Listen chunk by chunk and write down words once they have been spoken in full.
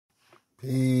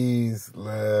Peace,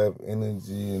 love,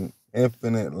 energy, and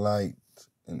infinite light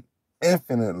and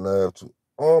infinite love to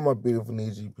all my beautiful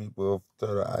Niji people of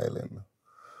Turtle Island.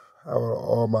 How are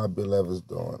all my beloveds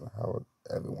doing? How are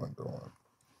everyone doing?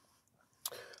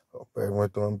 Hope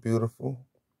everyone's doing beautiful.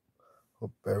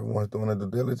 Hope everyone's doing their due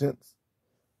diligence.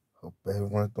 Hope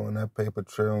everyone's doing that paper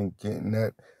trail and getting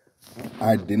that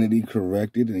identity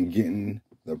corrected and getting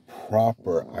the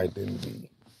proper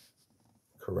identity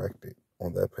corrected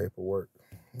on that paperwork.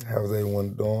 How's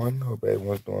everyone doing? Hope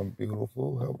everyone's doing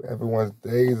beautiful. Hope everyone's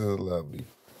days is lovely.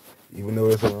 Even though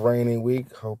it's a rainy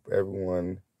week, hope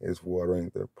everyone is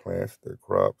watering their plants, their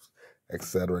crops,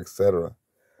 etc., etc.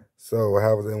 So,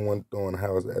 how's everyone doing?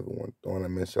 How's everyone doing? I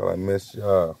miss y'all. I miss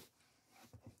y'all.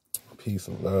 Peace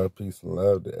and love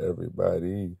to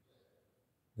everybody.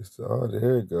 Oh,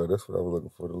 there you go. That's what I was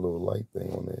looking for, the little light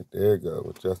thing on there. There you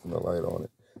go, adjusting the light on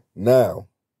it. Now,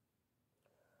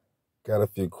 got a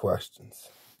few questions.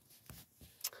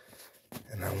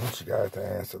 And I want you guys to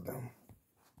answer them.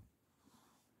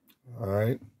 All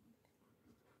right?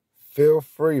 Feel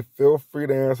free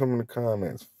to answer them in the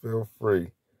comments. Feel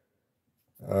free.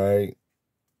 All right?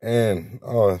 And,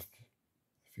 if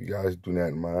you guys do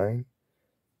not mind,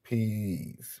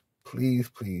 please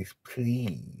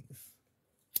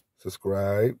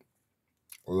subscribe,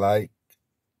 like,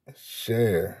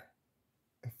 share,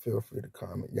 and feel free to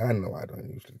comment. Y'all know I don't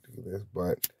usually do this,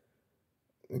 but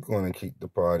we're going to keep the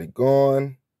party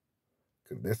going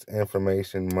because this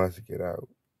information must get out.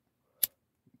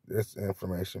 This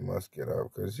information must get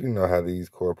out because you know how these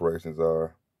corporations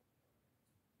are.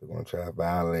 They're going to try to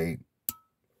violate,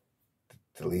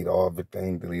 delete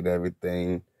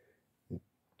everything,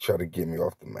 try to get me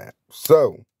off the map.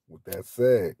 So, with that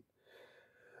said,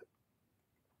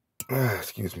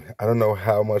 excuse me, I don't know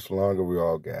how much longer we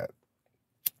all got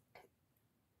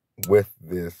with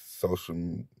this social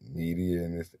media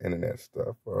and this internet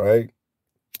stuff, all right?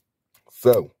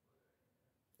 So,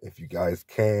 if you guys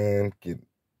can get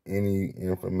any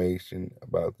information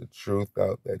about the truth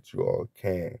out, that you all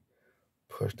can,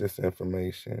 push this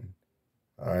information.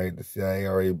 All right, the CIA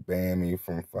already banned me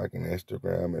from fucking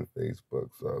Instagram and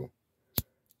Facebook, so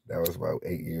that was about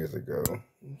 8 years ago.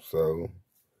 So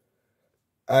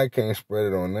I can't spread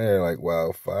it on there like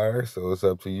wildfire, so it's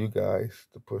up to you guys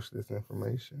to push this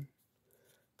information.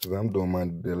 Because I'm doing my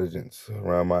due diligence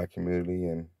around my community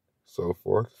and so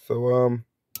forth. So,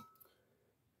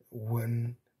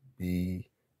 wouldn't be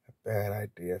a bad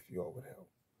idea if you all would help.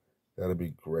 That'd be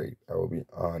great. I would be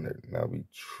honored, and I'll be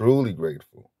truly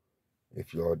grateful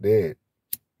if you all did.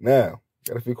 Now,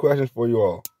 got a few questions for you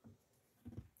all.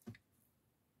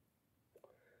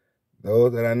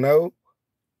 Those that I know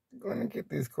are going to get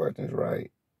these questions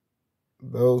right.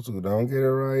 Those who don't get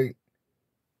it right,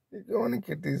 you're going to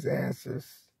get these answers,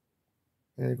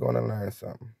 and you're going to learn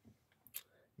something.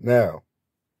 Now,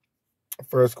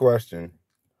 first question.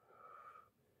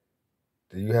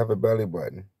 Do you have a belly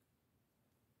button?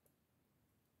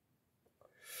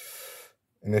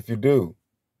 And if you do,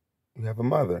 you have a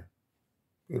mother.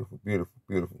 Beautiful, beautiful,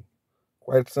 beautiful.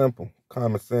 Quite simple.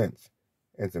 Common sense.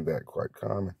 Isn't that quite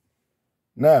common?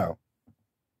 Now,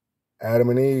 Adam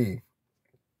and Eve.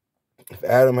 If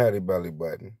Adam had a belly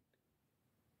button,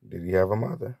 did he have a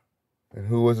mother? And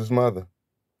who was his mother?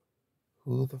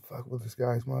 Who the fuck was this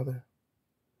guy's mother?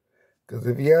 Because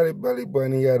if he had a belly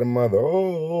button, he had a mother.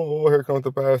 Oh, here comes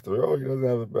the pastor. Oh, he doesn't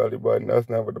have a belly button. That's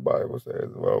not what the Bible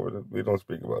says. Well, we don't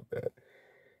speak about that.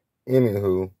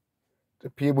 Anywho,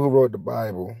 the people who wrote the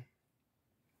Bible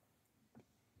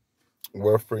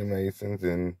were Freemasons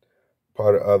and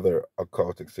part of other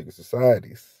occultic secret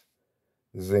societies.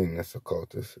 Zionist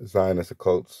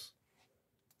occults.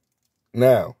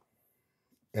 Now,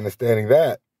 understanding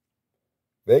that,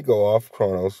 they go off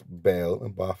Kronos, Baal,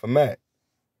 and Baphomet.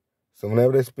 So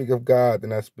whenever they speak of God, they're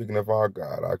not speaking of our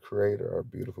God, our creator, our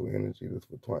beautiful energy that's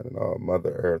between it all,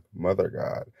 Mother Earth, Mother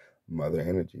God, Mother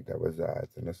Energy that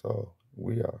resides in us all.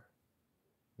 We are,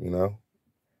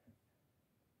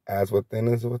 as within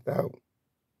is without.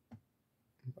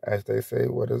 As they say,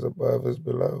 what is above is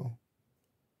below.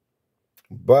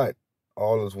 But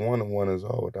all is one and one is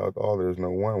all. Without all, there is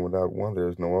no one. Without one, there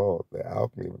is no all. The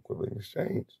alchemy of equivalent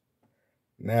exchange.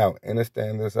 Now,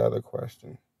 understand this other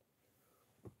question.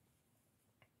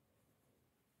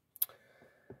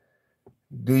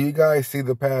 Do you guys see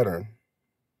the pattern?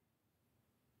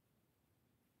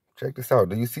 Check this out.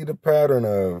 Do you see the pattern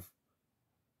of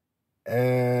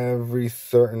every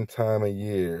certain time of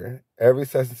year, every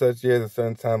such and such year, at a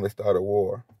certain time they start a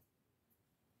war?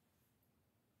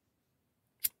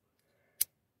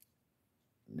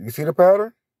 Do you see the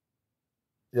pattern?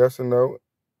 Yes or no?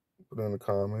 Put it in the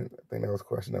comment. I think that was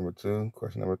question number 2.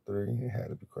 Question number 3. It had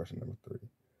to be question number 3.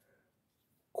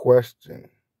 Question.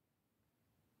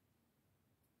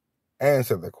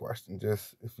 Answer the question.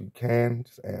 Just, if you can,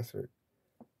 just answer it.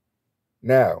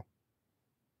 Now,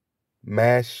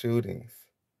 mass shootings.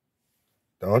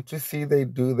 Don't you see they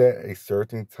do that a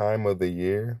certain time of the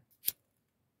year?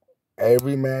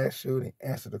 Every mass shooting.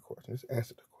 Answer the question. Just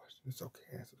answer the question. It's okay.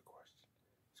 Answer the question.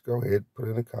 Just go ahead. Put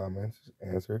it in the comments. Just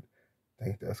answer it. I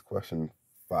think that's question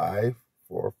 5,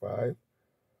 4 or 5.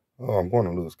 Oh, I'm going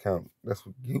to lose count. That's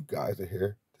what you guys are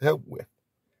here to help with.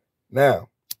 Now,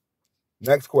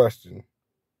 next question.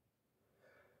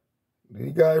 Do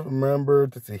you guys remember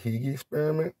the Tahiti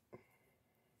experiment?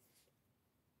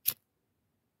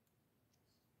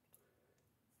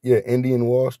 Yeah, Indian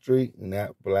Wall Street,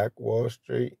 not Black Wall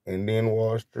Street. Indian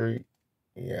Wall Street.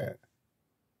 Yeah,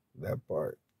 that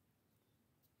part.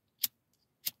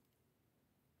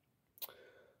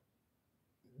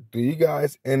 Do you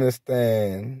guys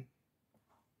understand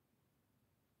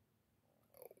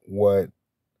what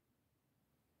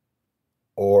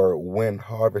or when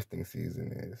harvesting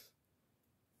season is?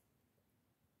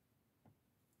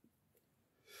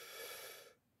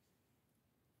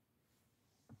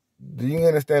 Do you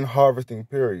understand harvesting,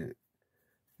 period?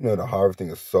 You know, the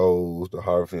harvesting of souls, the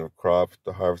harvesting of crops,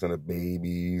 the harvesting of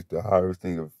babies, the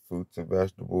harvesting of fruits and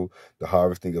vegetables, the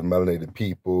harvesting of melanated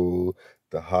people,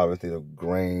 the harvesting of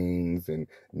grains and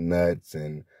nuts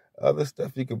and other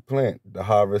stuff you can plant, the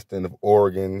harvesting of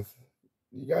organs.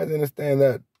 You guys understand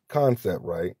that concept,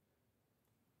 right?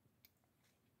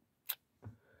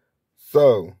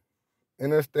 So,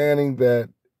 understanding that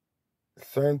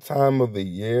certain time of the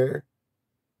year,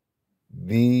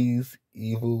 these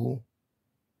evil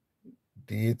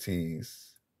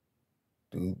deities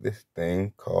do this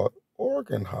thing called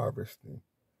organ harvesting,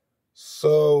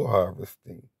 soul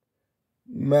harvesting,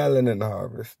 melanin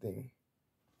harvesting,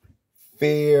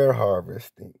 fear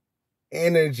harvesting,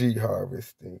 energy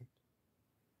harvesting,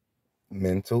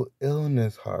 mental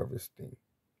illness harvesting.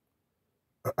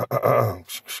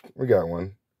 We got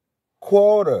one.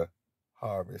 Quota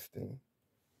harvesting.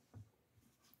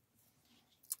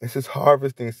 It's just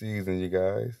harvesting season, you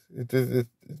guys.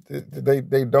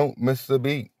 They don't miss a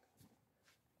beat.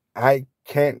 I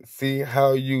can't see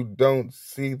how you don't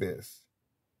see this.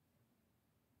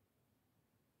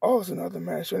 Oh, it's another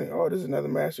mass shooting. Oh, this is another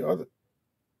mass shooting.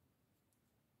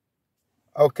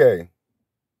 Okay.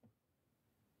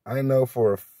 I know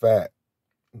for a fact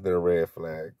they're red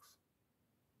flags.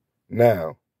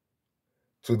 Now,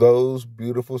 to those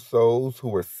beautiful souls who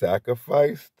were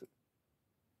sacrificed,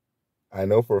 I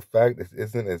know for a fact this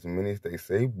isn't as many as they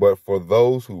say, but for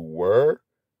those who were,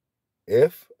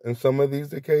 if in some of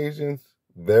these occasions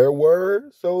there were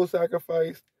souls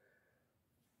sacrificed,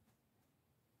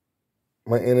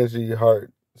 my energy,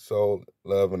 heart, soul,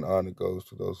 love, and honor goes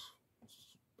to those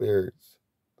spirits,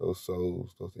 those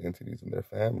souls, those entities, and their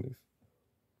families.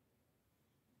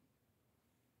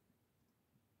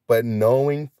 But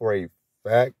knowing for a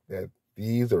fact that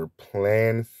these are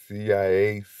planned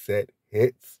CIA set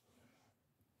hits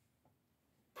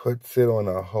puts it on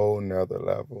a whole nother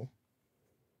level.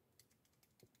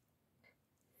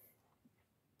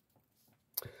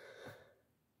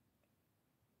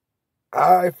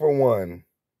 I, for one,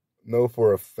 know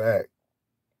for a fact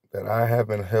that I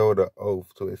haven't held an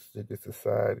oath to a secret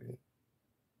society.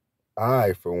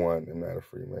 I, for one, am not a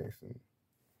Freemason.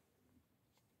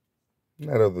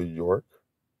 Not of the York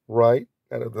Rite,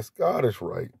 not of the Scottish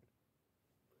Rite.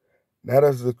 Not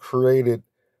as the created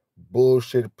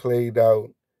bullshit played out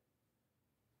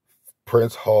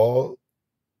Prince Hall,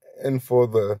 and for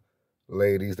the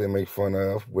ladies they make fun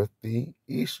of with the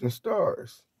Eastern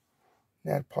Stars.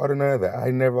 Not part of none of that.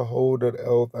 I never hold an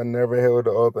oath. I never held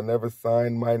an oath. I never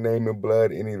signed my name in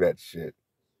blood, any of that shit.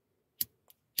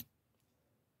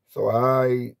 So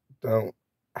I don't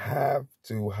have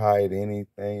to hide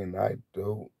anything, and I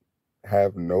don't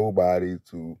have nobody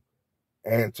to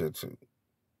answer to.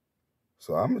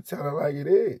 So I'm going to tell it like it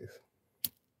is.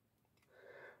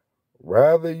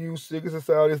 Rather you secret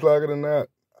societies like it or not,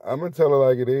 I'm going to tell it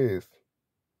like it is.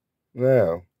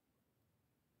 Now,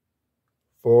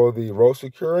 for the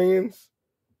Rosicrucians,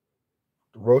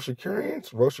 I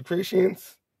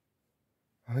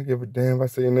don't give a damn if I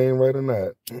say your name right or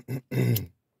not.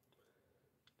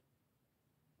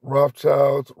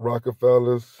 Rothschilds,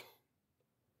 Rockefellers,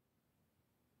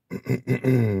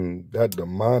 that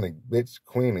demonic bitch,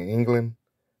 Queen of England.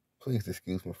 Please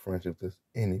excuse my French if there's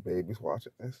any babies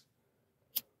watching this.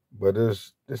 But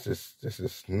this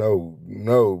is no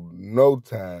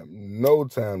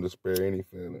time to spare any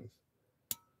feelings.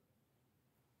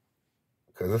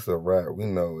 Because it's a wrap. We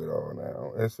know it all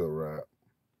now. It's a wrap.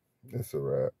 It's a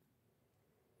wrap.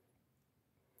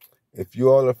 If you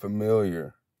all are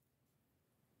familiar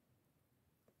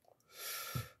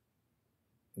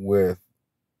with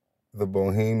the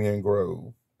Bohemian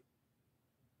Grove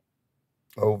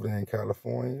over there in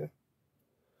California,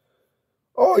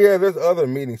 oh yeah, there's other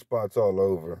meeting spots all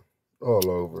over.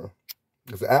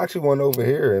 There's actually one over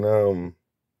here in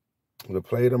the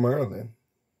Plate of Maryland,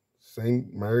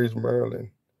 St. Mary's,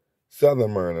 Maryland,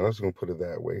 Southern Maryland. I'm just gonna put it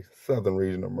that way. Southern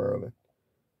region of Maryland.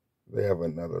 They have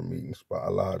another meeting spot, a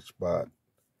large spot.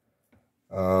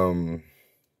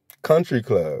 Country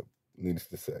club, needs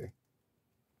to say.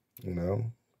 You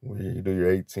know, where you do your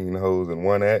 18 holes in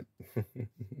one act.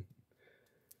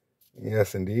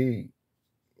 Yes, indeed.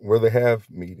 Where they have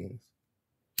meetings.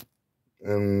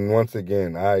 And once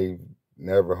again, I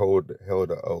never held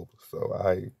an oath, so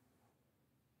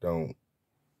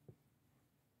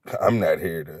I'm not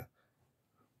here to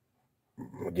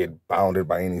get bounded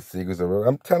by any secrets.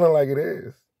 I'm telling like it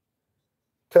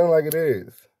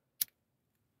is.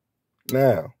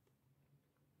 Now,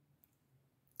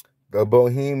 the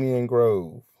Bohemian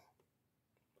Grove,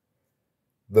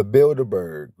 the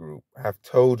Bilderberg Group have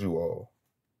told you all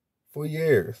for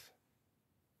years.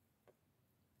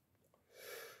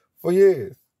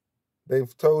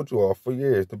 They've told you all for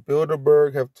years. The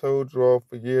Bilderberg have told you all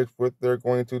for years what they're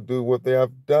going to do, what they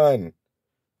have done.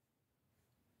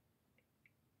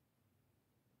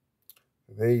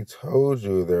 They told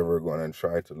you they were going to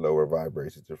try to lower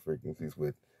vibrations or frequencies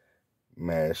with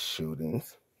mass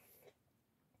shootings.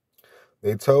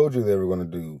 They told you they were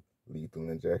going to do lethal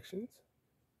injections.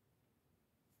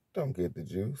 Don't get the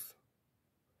juice.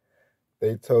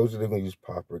 They told you they're going to use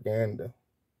propaganda.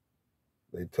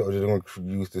 They told you they're going to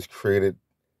use this created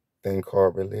thing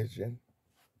called religion.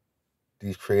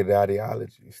 These created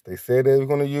ideologies. They said they were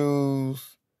going to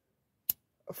use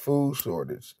a food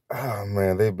shortage. Oh,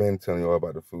 man, they've been telling you all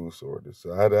about the food shortage.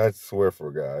 So I swear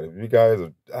for God, if you guys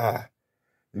are...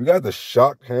 You got the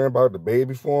shocked hearing about the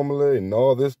baby formula and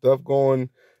all this stuff going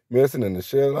missing in the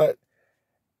shit. Like,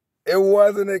 it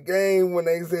wasn't a game when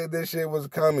they said this shit was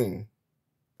coming.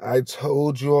 I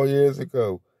told you all years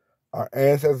ago, our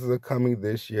ancestors are coming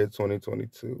this year,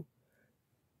 2022.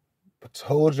 I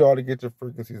told y'all to get your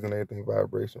frequencies and everything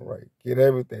vibration right. Get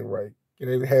everything right.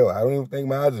 Hell, I don't even think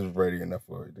my eyes is ready enough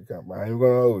for it to come. I ain't even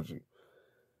gonna hold you.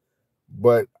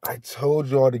 But I told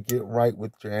y'all to get right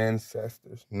with your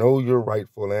ancestors. Know your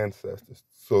rightful ancestors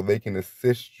so they can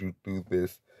assist you through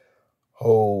this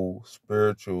whole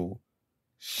spiritual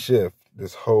shift,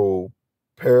 this whole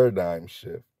paradigm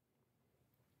shift,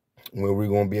 where we're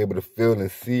going to be able to feel and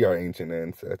see our ancient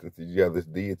ancestors, these other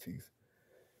deities.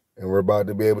 And we're about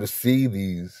to be able to see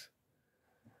these.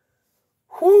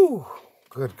 Whew.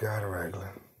 Good God,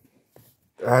 regular.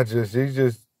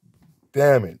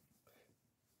 Damn it.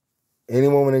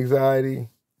 Anyone with anxiety,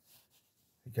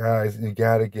 guys, you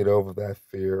got to get over that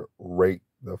fear right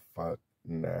the fuck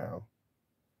now.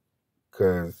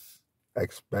 Because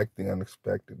expect the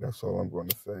unexpected. That's all I'm going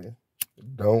to say.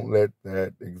 Don't let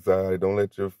that anxiety, don't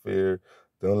let your fear,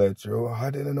 don't let your, I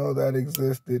didn't know that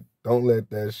existed. Don't let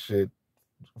that shit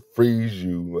freeze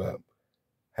you up.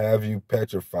 Have you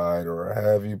petrified or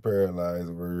have you paralyzed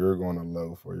where you're going to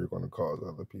loaf or you're going to cause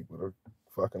other people to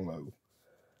fucking loaf.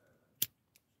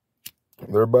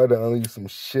 They're about to unleash some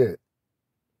shit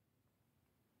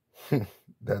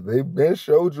that they've been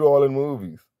showed you all in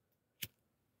movies.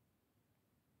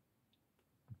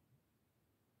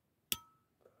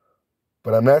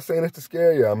 But I'm not saying this to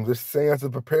scare y'all. I'm just saying this to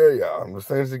prepare y'all. I'm just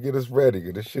saying this to get us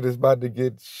ready. This shit is about to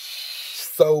get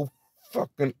so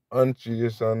fucking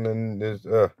unchy and there's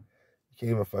you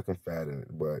can't even fucking fathom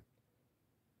it. But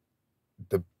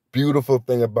the beautiful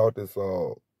thing about this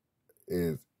all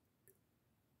is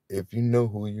if you know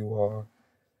who you are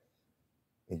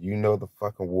and you know the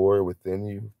fucking warrior within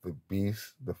you, the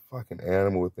beast, the fucking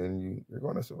animal within you, you're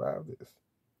going to survive this.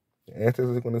 Your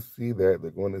ancestors are going to see that.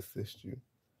 They're going to assist you.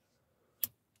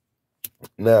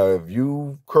 Now, if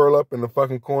you curl up in the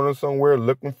fucking corner somewhere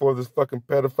looking for this fucking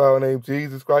pedophile named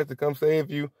Jesus Christ to come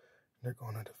save you, they're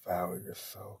going to devour your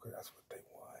soul because that's what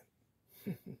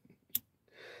they want.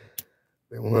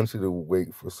 They want you to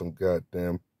wait for some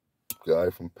goddamn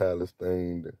guy from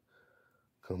Palestine to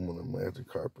come on a magic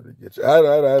carpet to get you. I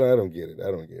don't get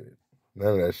it.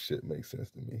 None of that shit makes sense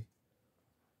to me.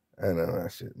 I know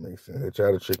that shit makes sense. They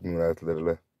tried to trick me when I was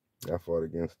little. I fought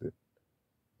against it.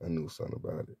 I knew something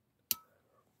about it.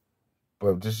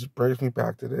 But it just brings me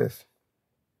back to this.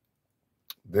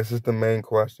 This is the main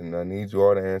question. I need you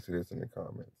all to answer this in the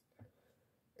comments.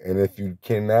 And if you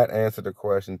cannot answer the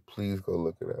question, please go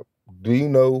look it up. Do you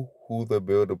know who the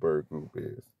Bilderberg Group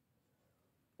is?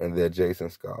 And the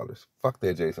adjacent scholars. Fuck the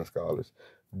adjacent scholars.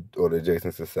 Or the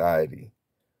adjacent society.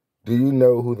 Do you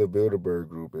know who the Bilderberg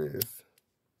Group is?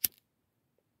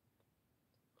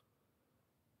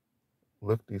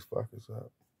 Look these fuckers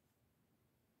up.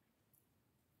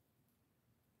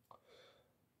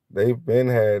 They've been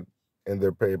had in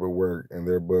their paperwork, in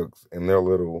their books, in their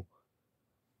little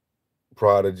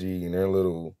prodigy, and their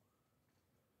little,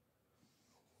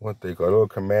 what they call, little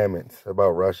commandments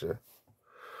about Russia.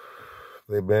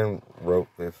 They've been wrote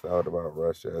this out about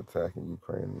Russia attacking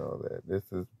Ukraine and all that. This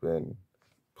has been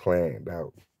planned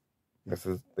out. This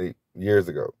is years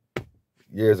ago.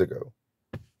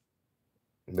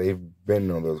 They've been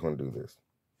known they was going to do this.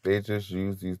 They just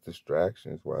use these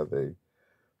distractions while they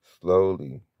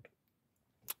slowly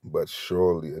but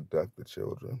surely abduct the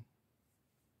children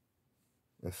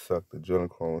and suck the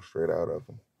adrenochrome straight out of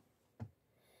them.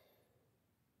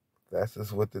 This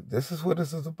is what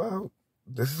this is about.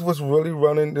 This is what's really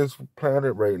running this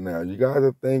planet right now. You guys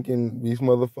are thinking these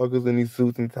motherfuckers in these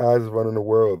suits and ties is running the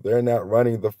world. They're not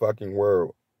running the fucking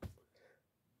world.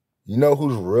 You know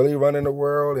who's really running the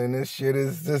world? And this shit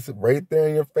is just right there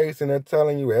in your face and they're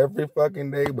telling you every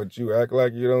fucking day, but you act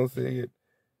like you don't see it.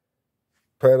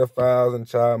 Pedophiles and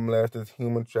child molesters,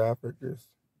 human traffickers,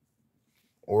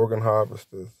 organ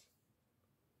harvesters,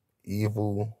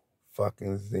 evil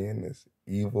fucking Zionists,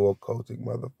 evil occultic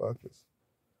motherfuckers.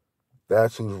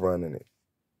 That's who's running it.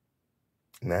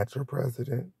 Not your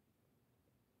president.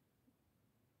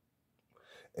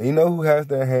 And you know who has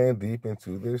their hand deep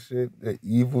into this shit? The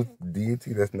evil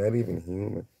deity that's not even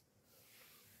human.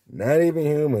 Not even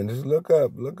human. Just look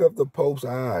up the Pope's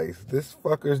eyes. This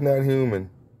fucker's not human.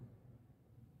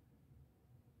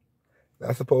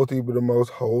 That's supposed to be the most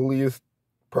holiest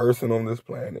person on this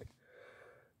planet.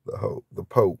 The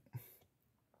Pope.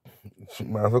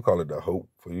 Might as well call it the Hope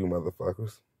for you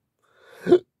motherfuckers.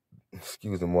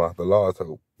 Excuse me, the Lord's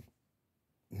Hope.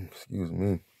 Excuse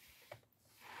me.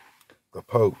 The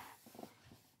Pope.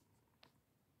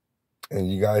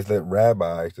 And you guys let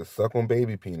rabbis just suck on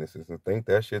baby penises and think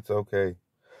that shit's okay.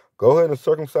 Go ahead and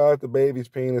circumcise the baby's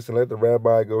penis and let the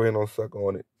rabbi go ahead and suck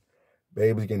on it.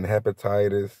 Babies getting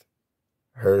hepatitis,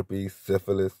 herpes,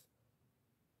 syphilis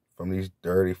from these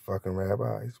dirty fucking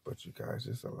rabbis, but you guys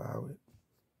just allow it.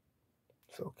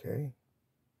 It's okay.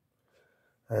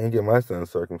 I ain't get my son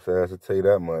circumcised, I'll tell you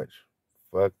that much.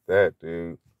 Fuck that,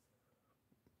 dude.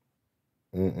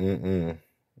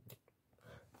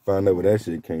 Find out where that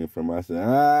shit came from. I said,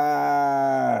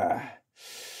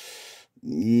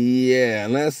 yeah,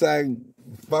 unless I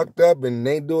fucked up and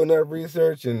they doing that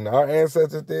research and our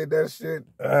ancestors did that shit,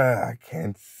 I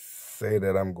can't say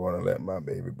that I'm going to let my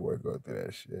baby boy go through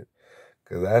that shit.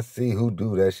 Because I see who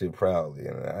do that shit proudly.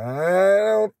 And I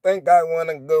don't think I want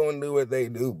to go and do what they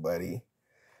do, buddy.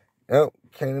 Nope,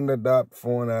 can't adopt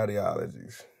foreign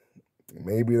ideologies.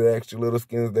 Maybe the extra little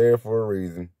skin's there for a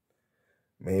reason.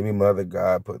 Maybe Mother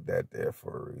God put that there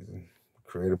for a reason.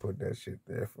 Creator put that shit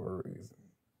there for a reason.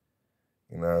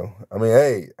 You know? I mean,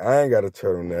 hey, I ain't got a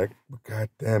turtleneck, but god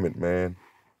damn it, man.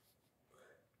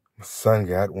 My son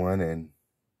got one, and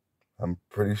I'm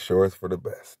pretty sure it's for the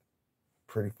best.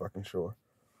 Pretty fucking sure.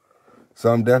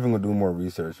 So I'm definitely going to do more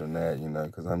research on that, you know,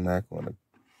 because I'm not going to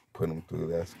put them through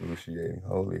that excruciating.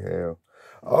 Holy hell.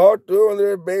 All doing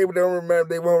their baby don't remember,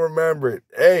 they won't remember it.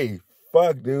 Hey,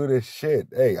 fuck, dude, this shit.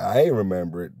 Hey, I ain't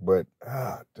remember it, but,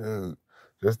 dude,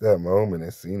 just that moment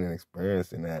and seeing and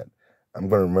experiencing that, I'm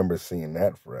going to remember seeing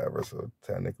that forever. So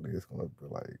technically it's going to be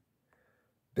like,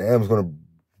 damn, it's going to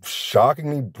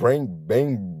shockingly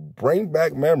bring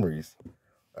back memories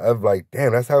of like,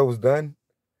 damn, that's how it was done?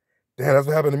 Damn, that's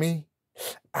what happened to me?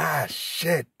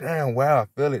 Shit, damn, wow, I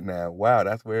feel it now. Wow,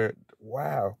 that's where,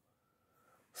 wow.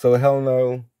 So hell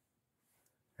no,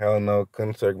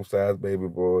 couldn't circumcise baby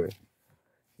boy.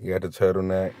 You got the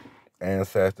turtleneck,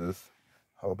 ancestors.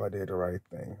 Hope I did the right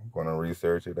thing. I'm going to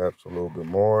research it up a little bit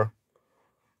more.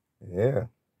 Yeah.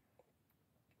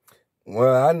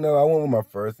 Well, I know I went with my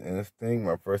first instinct.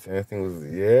 My first instinct was,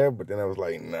 yeah, but then I was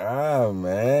like, nah,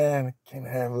 man. I can't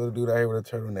have a little dude out here with a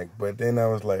turtleneck. But then I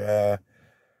was like,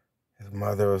 his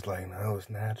mother was like, no, it's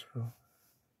natural.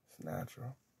 It's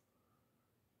natural.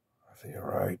 I said, you're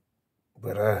right.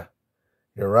 But,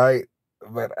 you're right.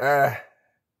 But, I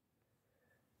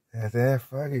said,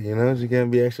 fuck it, you know, you gotta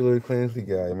be actually a cleansy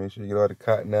guy. Make sure you get all the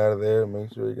cotton out of there.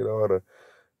 Make sure you get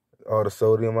all the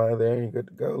sodium out of there, and you're good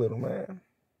to go, little man.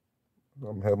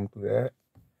 I'm helping through that.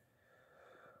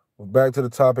 But back to the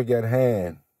topic at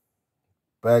hand.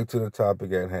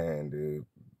 Dude.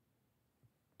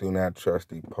 Do not trust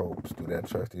these popes. Do not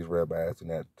trust these rabbis. Do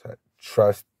not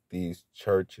trust these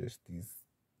churches, these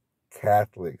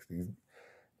Catholics,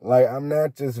 like, I'm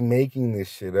not just making this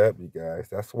shit up, you guys.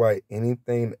 That's why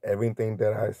everything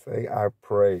that I say, I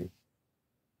pray.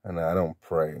 And I don't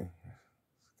pray.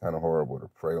 It's kind of horrible to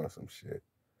pray on some shit.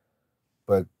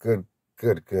 But goodness.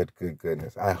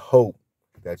 I hope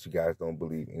that you guys don't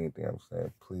believe anything I'm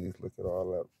saying. Please look it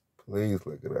all up. Please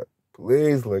look it up.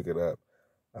 Please look it up.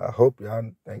 I hope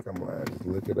y'all think I'm lying. Just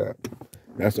look it up.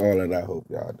 That's all that I hope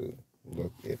y'all do.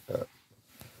 Look it up.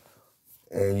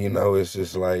 And, it's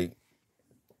just like,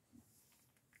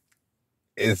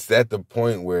 it's at the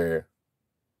point where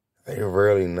they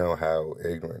really know how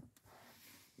ignorant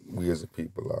we as a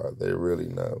people are. They really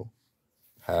know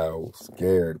how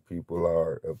scared people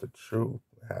are of the truth.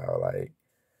 How, like,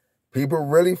 people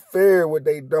really fear what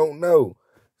they don't know.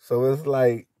 So it's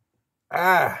like,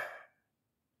 gotta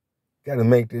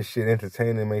make this shit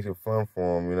entertaining, make it fun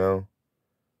for them,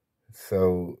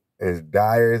 So as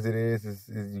dire as it is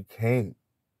you can't.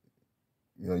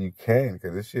 You can,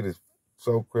 because this shit is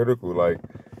so critical. Like,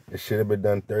 it should have been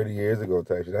done 30 years ago,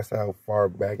 type shit. That's how far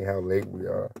back and how late we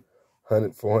are.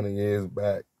 100, 400 years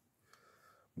back.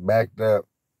 Backed up.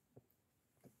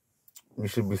 We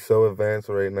should be so advanced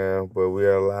right now, but we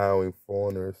are allowing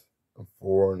foreigners and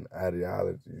foreign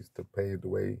ideologies to pave the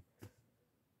way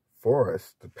for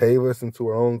us, to pave us into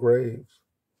our own graves.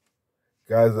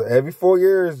 Guys, every 4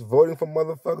 years, voting for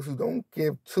motherfuckers who don't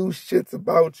give two shits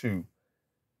about you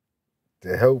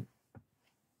to help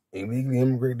illegally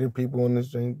immigrated people in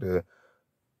this drink to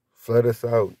flood us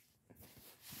out.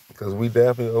 Because we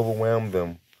definitely overwhelmed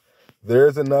them.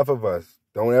 There's enough of us.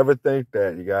 Don't ever think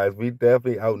that, you guys. We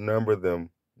definitely outnumber them.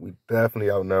 We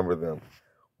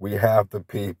have the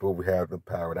people. We have the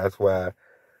power. That's why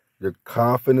your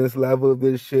confidence level of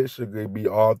this shit should be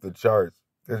off the charts.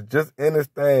 Because just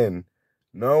understand,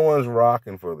 no one's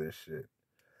rocking for this shit.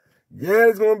 Yeah,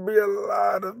 there's going to be a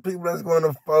lot of people that's going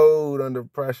to fold under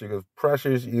pressure. Because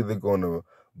pressure is either going to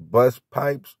bust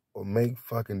pipes or make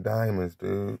fucking diamonds,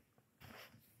 dude.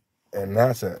 And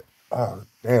that's a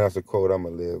quote I'm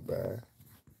going to live by.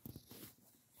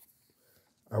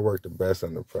 I work the best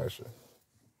under pressure.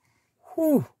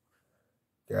 Whew.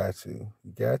 Got to.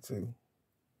 You got to.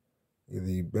 Either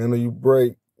you bend or you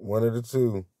break. One of the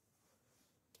two.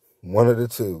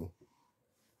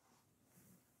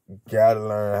 You got to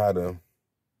learn how to,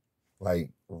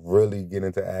 like, really get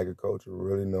into agriculture.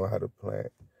 Really know how to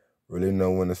plant. Really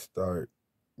know when to start.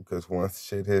 Because once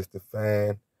shit hits the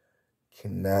fan, you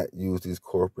cannot use these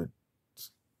corporate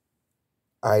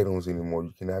items anymore.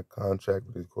 You cannot contract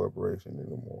with these corporations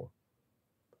anymore.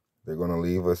 They're going to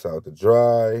leave us out to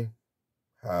dry,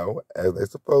 as they're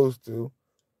supposed to.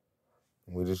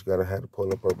 We just got to have to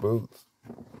pull up our boots.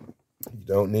 You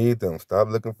don't need them. Stop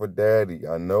looking for daddy.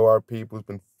 I know our people's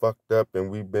been fucked up and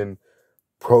we've been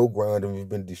programmed and we've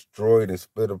been destroyed and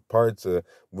split apart to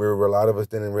where a lot of us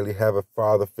didn't really have a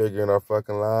father figure in our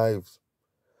fucking lives.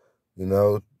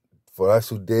 For us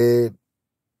who did,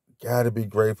 gotta be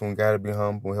grateful and gotta be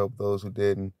humble and help those who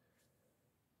didn't.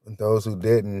 And those who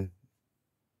didn't,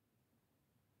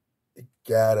 you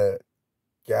gotta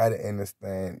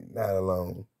understand you're not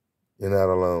alone. You're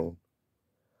not alone.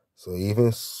 So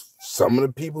even some of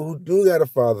the people who do got a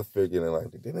father figure in their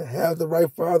life, they didn't have the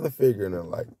right father figure in their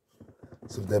life.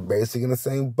 So they're basically in the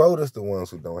same boat as the ones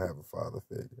who don't have a father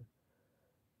figure.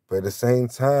 But at the same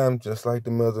time, just like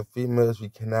the males and females, we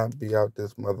cannot be out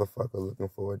this motherfucker looking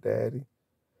for a daddy.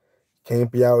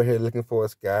 Can't be out here looking for a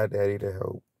sky daddy to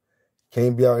help.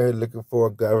 Can't be out here looking for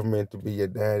a government to be your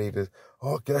daddy.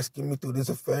 Guys, get me through these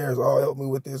affairs. Help me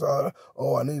with this. I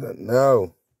need a...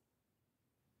 No.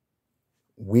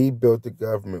 We built the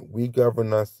government. We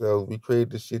govern ourselves. We created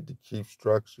the shit to keep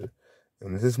structure.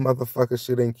 And if this motherfucker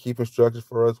shit ain't keeping structure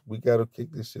for us, we got to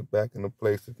kick this shit back into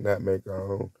place if not make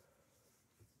our own.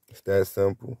 It's that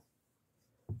simple.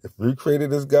 If we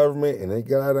created this government and it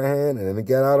got out of hand and then it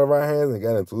got out of our hands and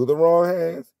got into the wrong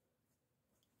hands,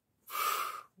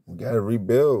 we got to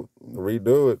rebuild,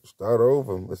 redo it, start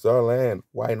over. It's our land.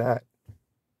 Why not?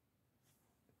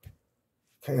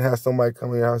 Can't have somebody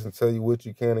come in your house and tell you what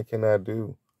you can and cannot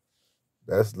do.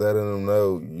 That's letting them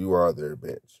know you are their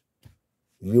bitch.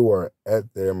 You are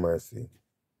at their mercy.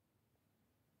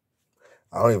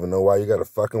 I don't even know why you got a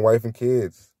fucking wife and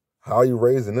kids. How are you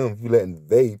raising them if you letting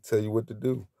they tell you what to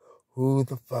do? Who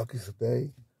the fuck is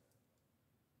they?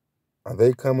 Are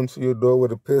they coming to your door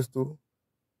with a pistol?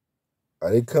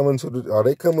 Are they coming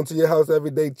to your house every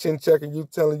day, chin checking you,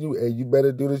 telling you, hey, you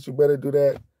better do this, you better do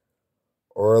that?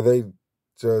 Or are they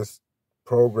just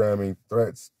programming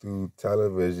threats through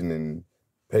television and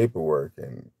paperwork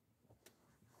and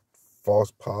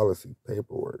false policy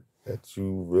paperwork? that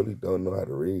you really don't know how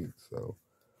to read. So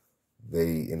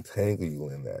they entangle you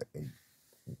in that and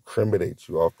incriminate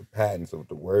you off the patents of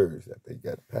the words that they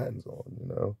got patents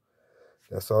on.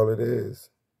 That's all it is.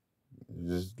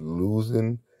 You're just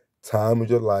losing time of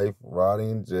your life, rotting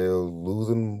in jail,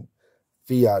 losing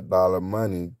fiat dollar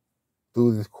money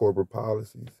through these corporate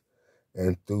policies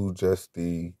and through just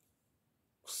the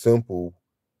simple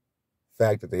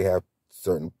fact that they have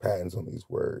certain patents on these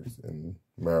words and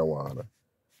marijuana,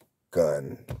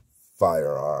 gun,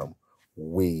 firearm,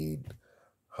 weed,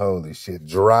 holy shit,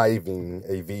 driving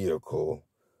a vehicle,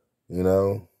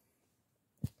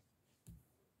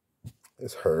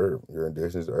 It's herb. Your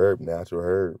indigenous herb, natural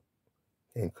herb.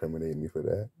 Can't incriminate me for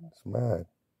that. It's mine.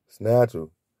 It's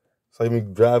natural. It's like me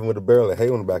driving with a barrel of hay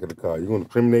on the back of the car. You going to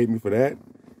incriminate me for that?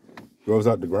 Grows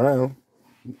out the ground,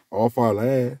 off our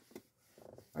land.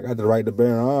 I got the right to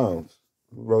bear arms.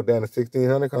 We wrote down the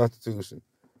 1600 Constitution.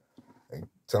 And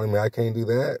telling me I can't do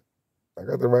that? I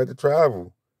got the right to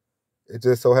travel. It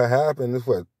just so happened,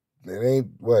 it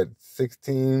ain't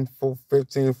 16,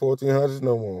 15, 1400s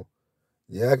no more.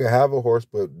 Yeah, I could have a horse,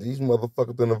 but these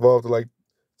motherfuckers done evolved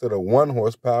to the 1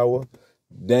 horsepower,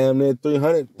 damn near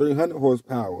 300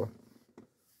 horsepower.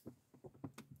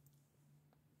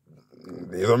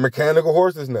 These are mechanical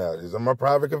horses now. These are my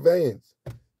private conveyance.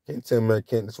 You can't tell me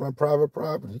it's my private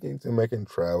property. You can't tell me I can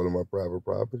travel on my private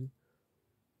property.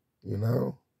 You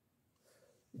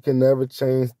can never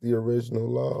change the original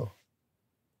law.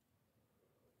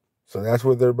 So that's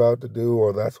what they're about to do,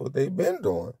 or that's what they've been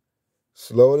doing.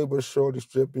 Slowly but surely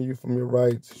stripping you from your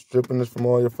rights, stripping us from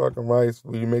all your fucking rights,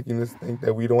 you're making us think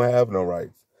that we don't have no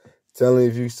rights. Telling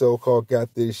if you so-called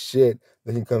got this shit,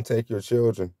 they can come take your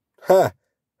children. Ha!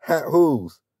 Ha!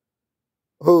 Whose?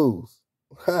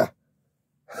 Ha!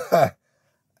 Ha!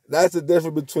 That's the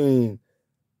difference between,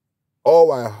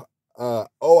 I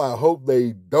hope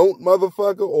they don't,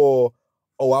 motherfucker, or,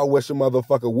 I wish a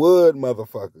motherfucker would,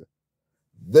 motherfucker.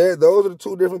 Those are the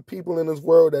two different people in this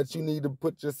world that you need to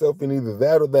put yourself in, either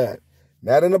that or that.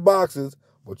 Not in the boxes,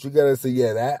 but you gotta say,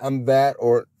 yeah, I'm that,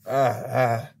 or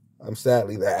I'm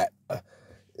sadly that.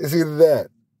 It's either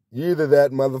that. You're either that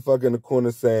motherfucker in the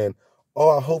corner saying,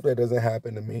 I hope that doesn't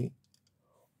happen to me.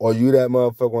 Or you that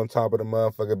motherfucker on top of the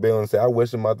motherfucker bill and say, I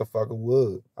wish a motherfucker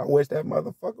would. I wish that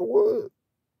motherfucker would.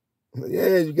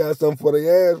 Yeah, you got something for the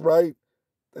ass, right?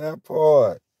 That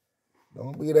part.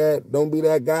 Don't be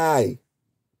that guy.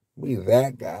 Be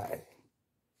that guy.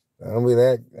 Don't be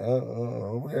that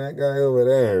guy over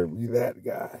there. Be that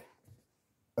guy.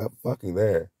 Up fucking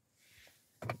there.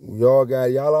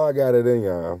 Y'all all got it in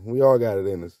y'all. We all got it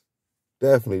in us.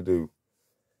 Definitely do.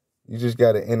 You just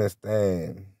gotta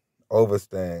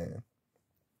overstand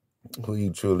who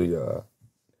you truly are.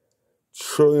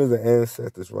 Trillions of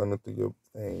ancestors running through your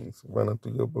veins, running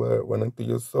through your blood, running through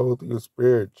your soul, through your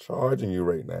spirit, charging you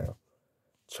right now.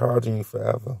 Charging you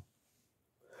forever.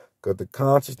 Because the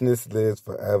consciousness lives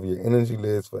forever, your energy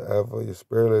lives forever, your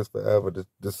spirit lives forever.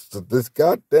 This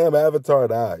goddamn avatar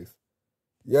dies.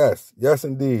 Yes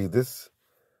indeed. This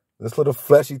little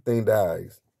fleshy thing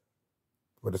dies.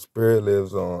 But the spirit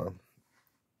lives on.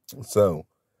 So,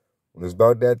 when it's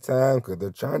about that time, because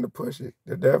they're trying to push it.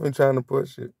 They're definitely trying to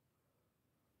push it.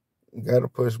 You got to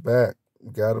push back.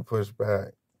 You got to push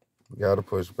back.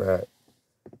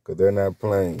 Because they're not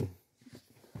playing.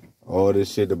 All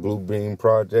this shit, the Blue Beam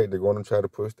Project, they're going to try to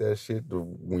push that shit.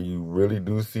 When you really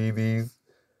do see these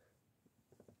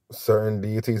certain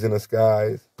deities in the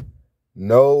skies,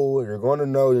 you're going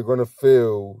to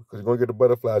feel, because you're going to get the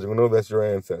butterflies, you're going to know that's your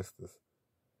ancestors.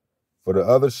 For the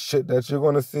other shit that you're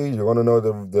going to see, you're going to know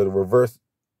the reverse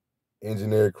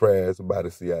engineered crash by the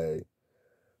CIA.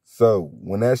 So,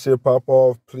 when that shit pop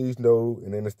off, please know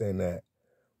and understand that.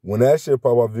 When that shit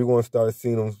pop off, you're going to start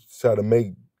seeing them try to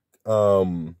make, they're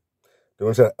going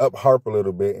to try to up harp a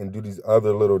little bit and do these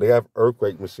other they have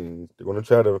earthquake machines. They're going to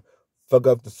try to fuck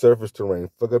up the surface terrain,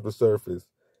 fuck up the surface,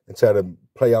 and try to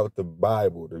play out the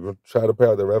Bible. They're going to try to play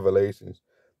out the Revelations.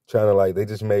 Trying to, they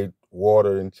just made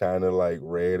water in China,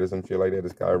 red or some shit like that. The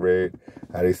sky red,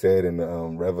 how they said in the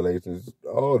Revelations.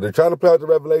 Oh, they're trying to play out the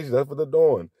Revelations. That's what they're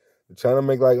doing. They're trying to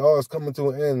make it's coming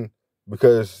to an end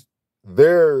because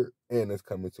their end is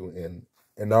coming to an end.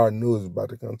 And our news is about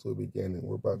to come to a beginning.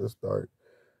 We're about to start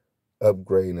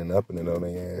upgrading and upping it on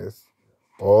their ass.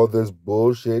 All this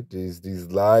bullshit, these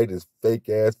lies, this fake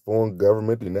ass foreign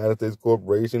government, the United States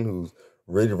corporation, who's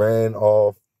really ran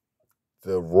off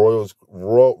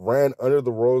ran under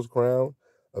the royal's crown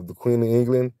of the Queen of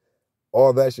England.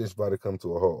 All that shit's about to come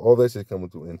to a halt. All that shit's coming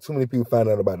to an end. Too many people find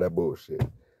out about that bullshit.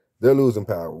 They're losing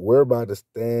power. We're about to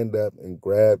stand up and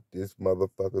grab these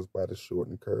motherfuckers by the short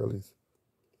and curlies.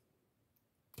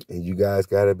 And you guys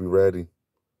got to be ready.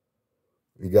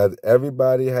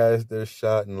 Everybody has their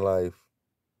shot in life.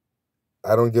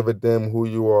 I don't give a damn who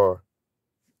you are.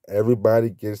 Everybody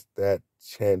gets that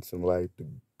chance in life to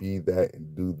be that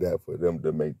and do that for them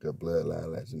to make their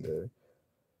bloodline legendary.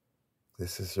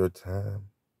 This is your time.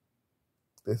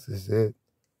 This is it.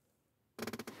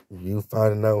 You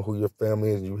finding out who your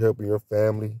family is, you helping your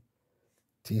family,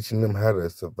 teaching them how to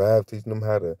survive, teaching them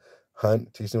how to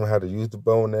hunt, teaching them how to use the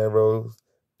bow and arrows,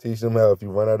 teaching them how if you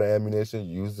run out of ammunition,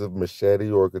 use a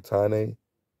machete or a katana.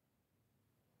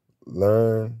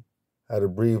 Learn how to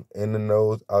breathe in the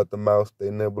nose, out the mouth, stay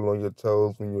nimble on your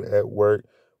toes when you're at work,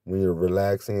 when you're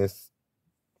relaxing and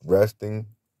resting,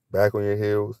 back on your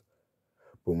heels.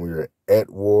 But when you're at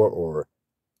war or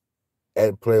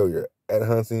at play or you're at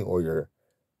hunting or you're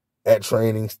at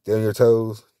training, stay on your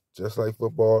toes, just like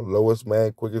football. Lowest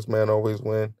man, quickest man always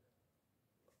win.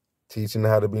 Teaching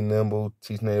how to be nimble,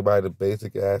 teaching everybody the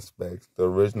basic aspects, the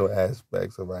original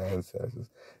aspects of our ancestors.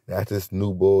 Not this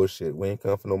new bullshit. We ain't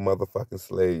come from no motherfucking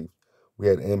slaves. We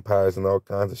had empires and all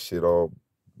kinds of shit all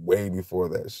way before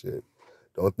that shit.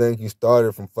 Don't think you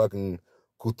started from fucking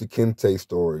Kuta Kinte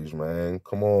stories, man.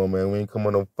 Come on, man. We ain't come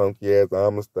on no funky ass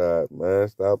Amistad, man.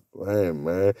 Stop playing,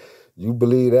 man. You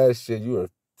believe that shit, you are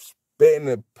spitting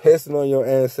and pissing on your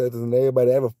ancestors and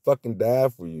everybody that ever fucking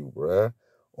died for you, bruh.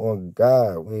 On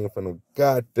God, we ain't from no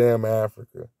goddamn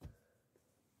Africa.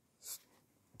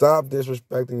 Stop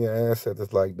disrespecting your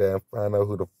ancestors like that and find out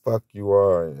who the fuck you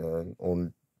are, man.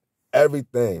 On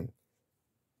everything.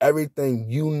 Everything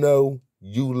you know,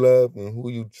 you love, and who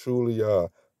you truly are.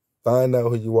 Find out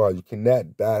who you are. You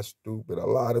cannot die stupid. A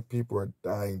lot of people are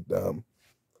dying dumb.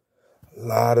 A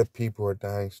lot of people are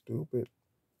dying stupid.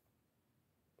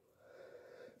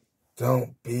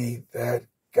 Don't be that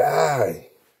guy.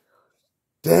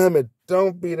 Damn it,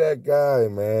 don't be that guy,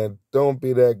 man. Don't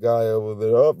be that guy over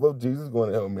there. Oh, well, Jesus is going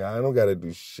to help me. I don't got to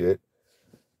do shit.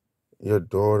 Your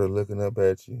daughter looking up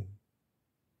at you.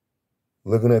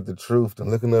 Looking at the truth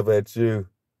and looking up at you.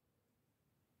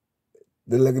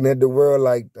 They're looking at the world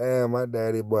like, damn, my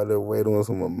daddy about to wait on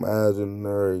some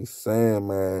imaginary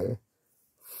Sandman.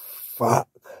 Fuck.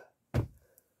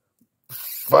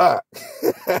 Fuck.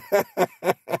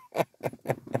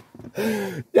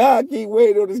 Y'all keep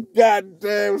waiting on this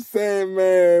goddamn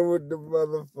Sandman with the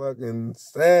motherfucking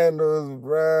sandals,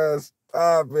 bruh.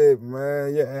 Stop it,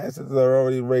 man. Your asses are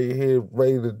already right here,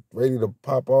 ready to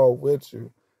pop off with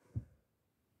you.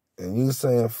 And you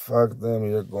saying fuck them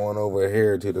and you're going over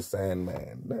here to the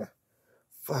Sandman. Nah,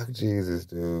 fuck Jesus,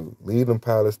 dude. Leave them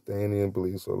Palestinian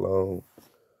beliefs alone.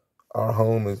 Our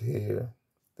home is here.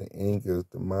 The Incas,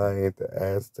 the Mayans, the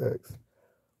Aztecs.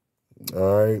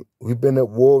 All right. We've been at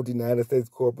war with the United States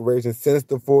Corporation since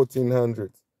the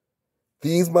 1400s.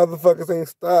 These motherfuckers ain't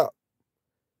stopped.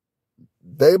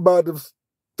 They about to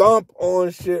stomp on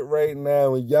shit right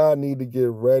now, and y'all need to get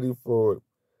ready for it.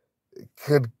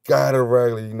 Good God,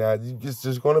 regular, you know, it's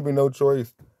just going to be no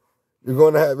choice. It's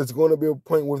going to be a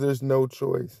point where there's no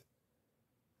choice.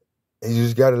 And you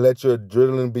just got to let your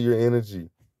adrenaline be your energy.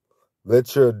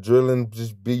 Let your adrenaline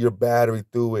just be your battery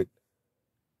through it.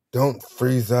 Don't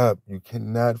freeze up. You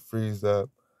cannot freeze up.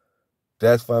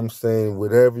 That's why I'm saying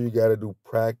whatever you got to do,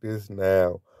 practice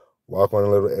now. Walk on a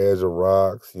little edge of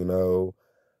rocks, you know.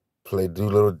 Do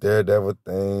little daredevil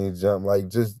things, jump, like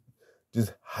just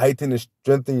heighten and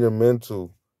strengthen your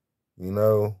mental, you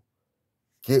know.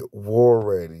 Get war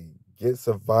ready. Get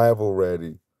survival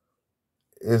ready.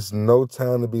 It's no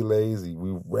time to be lazy.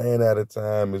 We ran out of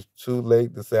time. It's too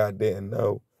late to say I didn't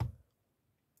know.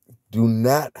 Do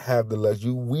not have the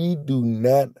luxury. We do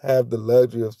not have the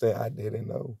luxury of saying I didn't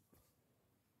know.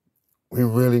 We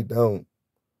really don't.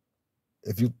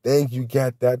 If you think you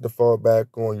got that to fall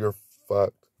back on, you're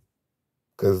fucked.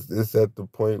 Because it's at the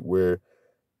point where,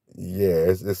 yeah,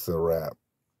 it's a wrap.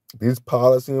 These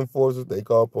policy enforcers, they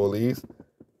call police.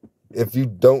 If you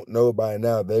don't know by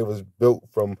now, they was built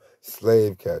from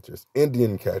slave catchers,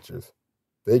 Indian catchers.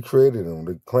 They created them.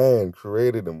 The Klan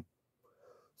created them.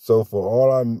 So for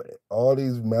all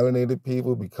these melanated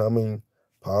people becoming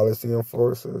policy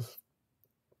enforcers,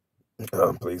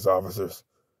 police officers,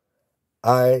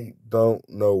 I don't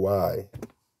know why.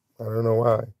 I don't know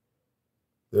why.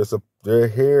 They're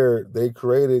here. They're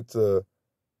trained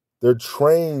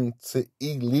to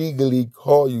illegally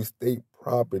call you state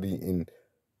property and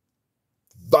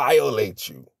violate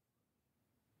you.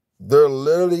 They're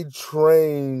literally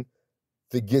trained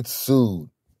to get sued.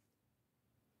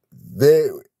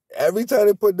 Every time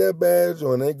they put that badge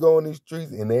on, they go on these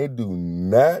streets and they do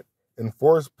not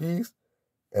enforce peace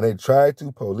and they try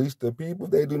to police the people.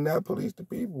 They do not police the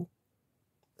people.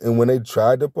 And when they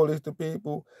try to police the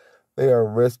people, they are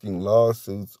risking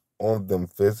lawsuits on them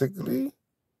physically.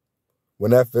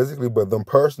 Well, not physically, but them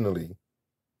personally.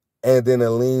 And then a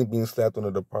lien being slapped on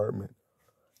the department.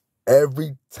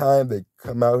 Every time they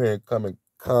come out here and come in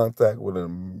contact with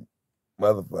a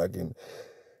motherfucking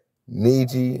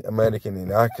Niji American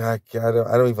Indian. I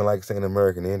don't even like saying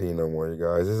American Indian no more, you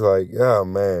guys. It's like, yeah,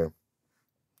 man.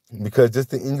 Because just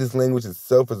the English language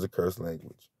itself is a cursed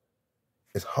language.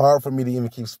 It's hard for me to even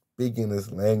keep speaking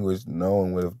this language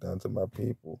knowing what it's done to my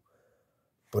people.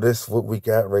 But it's what we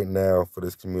got right now for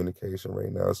this communication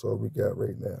right now. It's all we got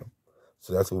right now.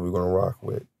 So that's what we're going to rock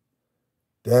with.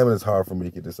 Damn it, it's hard for me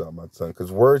to get this out my tongue.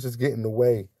 Because words just get in the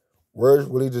way. Words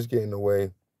really just get in the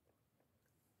way.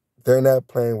 They're not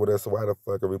playing with us, so why the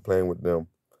fuck are we playing with them?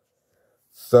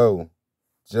 So,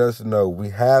 just know, we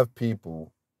have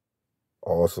people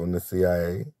also in the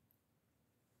CIA.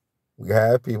 We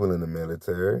have people in the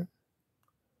military.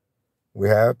 We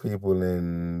have people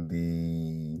in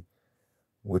the,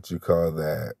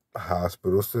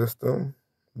 hospital system,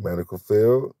 medical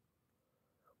field.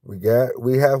 We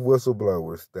have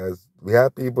whistleblowers. We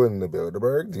have people in the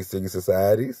Bilderberg, these secret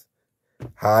societies,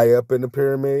 high up in the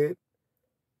pyramid,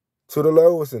 to the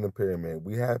lowest in the pyramid.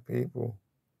 We have people.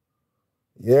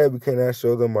 Yeah, we cannot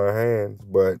show them our hands,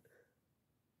 but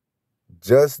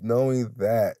just knowing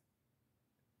that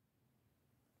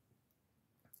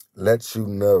lets you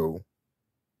know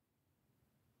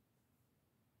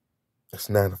it's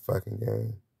not a fucking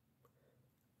game.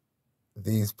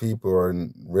 These people are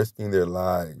risking their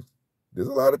lives. There's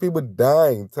a lot of people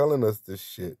dying telling us this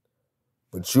shit,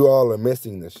 but you all are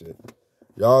missing this shit.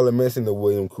 Y'all are missing the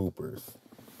William Coopers.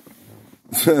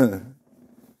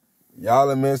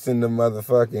 Y'all are missing the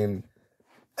motherfucking,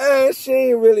 she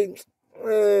ain't really,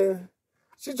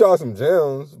 she draws some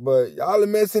gems, but y'all are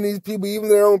missing these people, even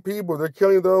their own people. They're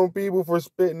killing their own people for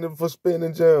spitting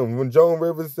the gems. When Joan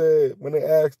Rivers said, when they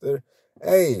asked her,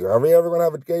 hey, are we ever going to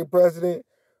have a gay president?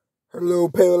 Her little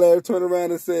pale ass turned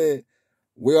around and said,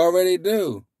 we already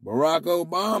do. Barack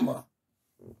Obama.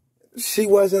 She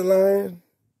wasn't lying.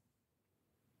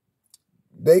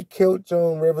 They killed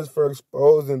Joan Rivers for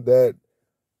exposing that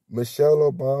Michelle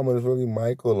Obama is really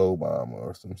Michael Obama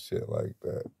or some shit like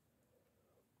that.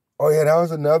 Oh, yeah, that was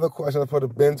another question I put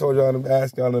have been told y'all to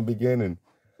ask y'all in the beginning.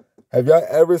 Have y'all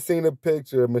ever seen a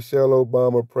picture of Michelle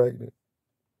Obama pregnant?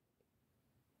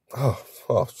 Oh,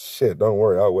 shit, don't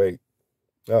worry. I'll wait.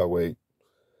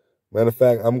 Matter of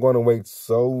fact, I'm going to wait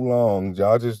so long.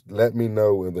 Y'all just let me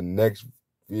know in the next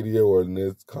video or in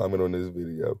this comment on this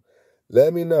video.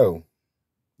 Let me know.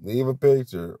 Leave a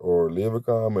picture or leave a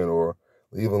comment or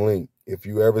leave a link if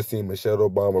you ever seen Michelle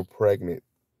Obama pregnant.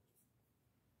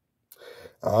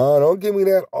 Don't give me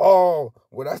that. Oh,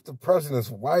 well, that's the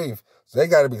president's wife, so they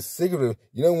got to be secretive.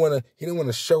 He didn't want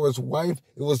to show his wife.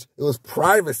 It was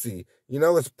privacy.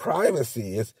 It's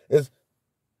privacy.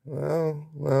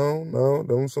 No,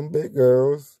 those some big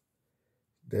girls.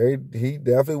 He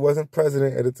definitely wasn't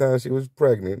president at the time she was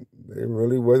pregnant. They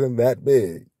really wasn't that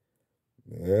big.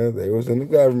 Yeah, they was in the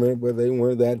government, but they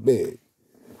weren't that big.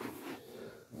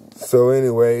 So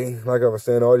anyway, like I was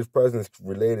saying, all these presidents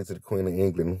related to the Queen of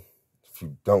England. If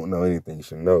you don't know anything, you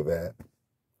should know that.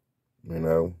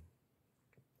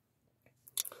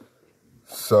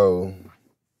 So,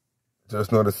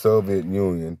 just know the Soviet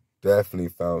Union definitely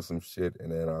found some shit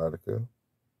in Antarctica.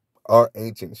 Our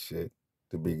ancient shit,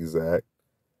 to be exact.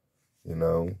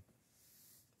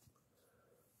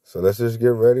 So let's just get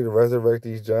ready to resurrect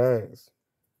these giants.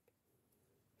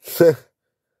 Let's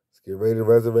get ready to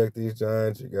resurrect these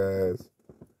giants, you guys.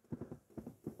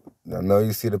 I know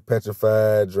you see the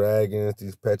petrified dragons,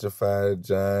 these petrified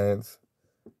giants.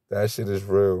 That shit is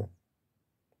real.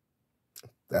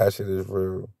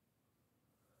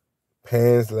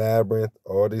 Pan's Labyrinth,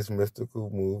 all these mystical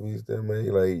movies they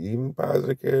made, like even Pirates of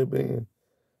the Caribbean.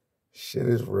 Shit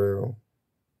is real.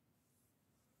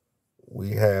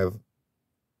 We have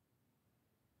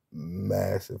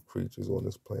massive creatures on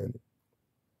this planet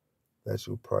that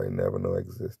you probably never know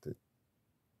existed.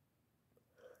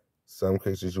 Some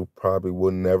creatures you probably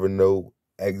will never know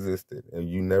existed, and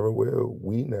you never will.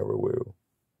 We never will.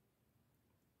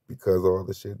 Because all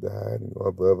the shit they're hiding,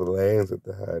 all the other lands that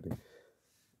they're hiding,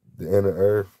 the inner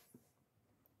earth.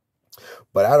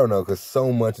 But I don't know, because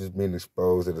so much is being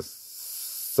exposed at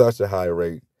such a high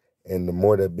rate. And the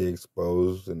more that be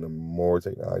exposed and the more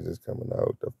technology is coming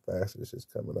out, the faster it's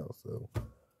just coming out. So,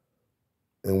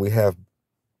 and we have,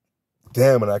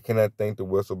 damn it, I cannot thank the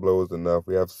whistleblowers enough.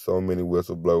 We have so many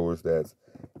whistleblowers that's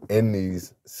in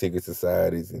these secret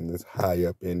societies and this high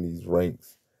up in these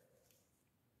ranks.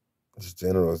 Just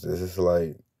generals, it's just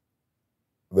like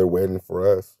they're waiting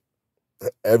for us.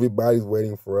 Everybody's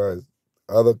waiting for us.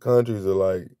 other countries are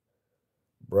like,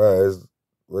 bruh,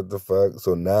 what the fuck?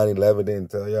 So 9/11 didn't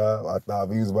tell y'all? I thought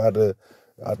we was about to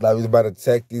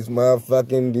check these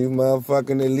motherfucking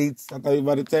elites. I thought we was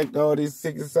about to check all these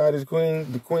sick-sided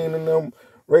queens, the queen and them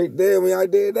right there when I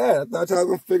did that. I thought y'all was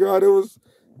gonna figure out it was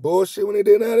bullshit when they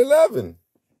did 9/11.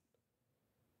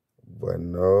 But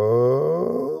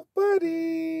nobody.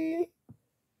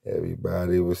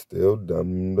 Everybody was still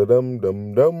dumb.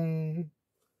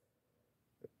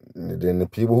 And then the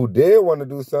people who did want to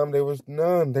do something, they was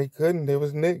none. They couldn't. They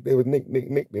was Nick. They was Nick.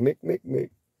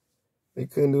 They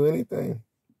couldn't do anything.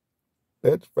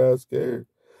 Petrified, scared.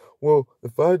 Well,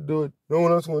 if I do it, no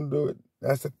one else want to do it.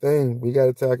 That's the thing. We got to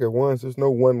attack at once. There's no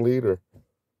one leader.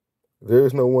 There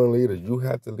is no one leader. You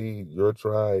have to lead your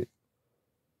tribe.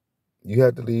 You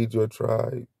have to lead your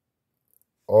tribe.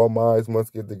 All minds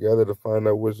must get together to find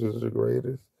out which is the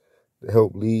greatest, to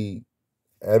help lead.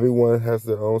 Everyone has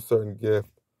their own certain gift.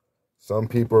 Some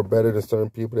people are better than certain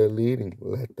people that are leading.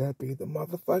 Let that be the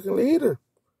motherfucking leader.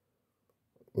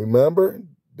 Remember?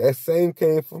 That same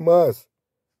came from us.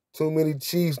 Too many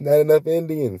chiefs, not enough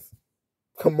Indians.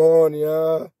 Come on,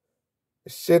 y'all.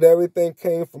 Shit, everything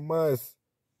came from us.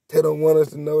 They don't want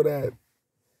us to know that.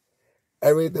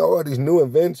 All these new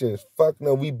inventions. Fuck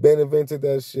no, we been invented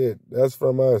that shit. That's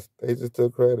from us. They just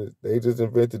took credit. They just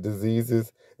invented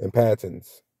diseases and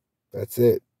patents. That's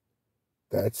it.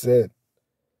 That's it.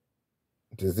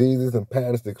 Diseases and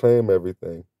patents to claim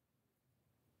everything.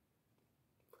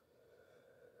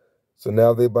 So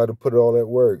now they about to put it all at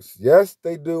works. Yes,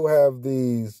 they do have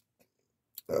these,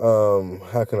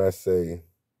 how can I say?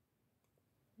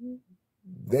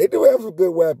 They do have some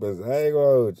good weapons. I ain't gonna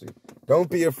hold you. Don't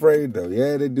be afraid though.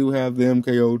 Yeah, they do have the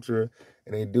MK Ultra,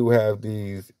 and they do have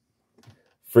these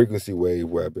frequency wave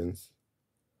weapons.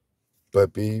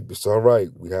 But it's all right.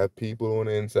 We have people on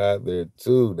the inside there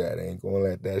too that ain't gonna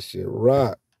let that shit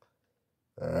rock.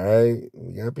 All right,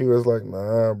 we got people that's like,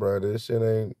 nah, bro, this shit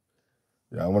ain't.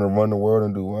 Y'all want to run the world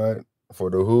and do what for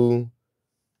the who?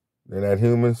 They're not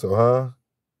human, so huh?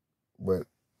 But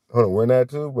hold on, we're not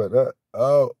too. But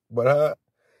but huh?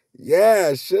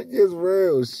 Yeah, shit gets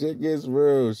real. Shit gets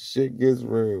real. Shit gets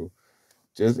real.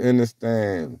 Just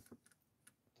understand.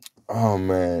 Oh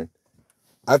man,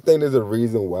 I think there's a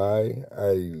reason why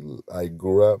I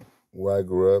grew up where I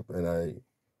grew up, and I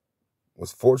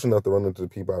was fortunate enough to run into the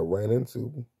people I ran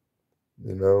into.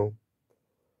 You know,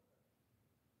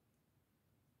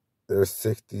 there's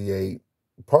 68,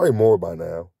 probably more by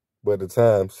now, but at the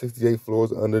time, 68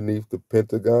 floors underneath the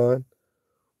Pentagon.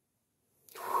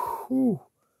 Whew.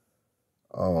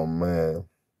 Oh man,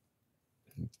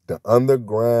 the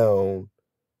underground.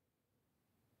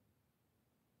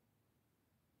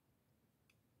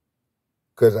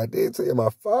 Because I did tell you, my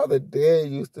father dad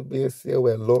used to be a SEAL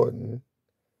at Lawton.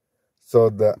 So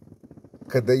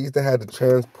because they used to have to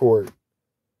transport,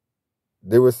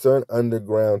 there were certain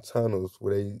underground tunnels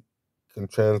where they can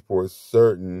transport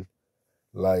certain,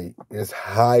 like, there's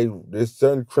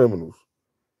certain criminals.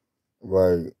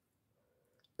 Like,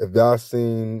 if y'all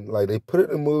seen, like, they put it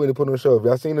in a movie, they put it on a show. If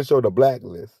y'all seen the show The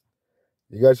Blacklist,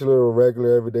 you got your little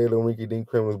regular, everyday, little rinky-dink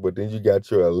criminals, but then you got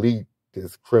your elite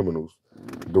criminals,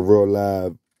 the real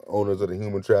live owners of the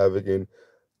human trafficking,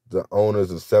 the owners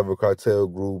of several cartel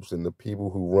groups, and the people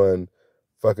who run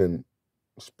fucking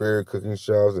spirit cooking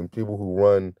shops, and people who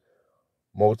run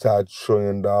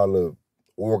multi-trillion-dollar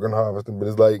organ harvesting. But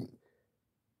it's like,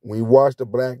 when you watch The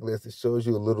Blacklist, it shows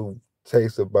you a little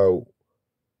taste about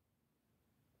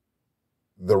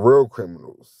the real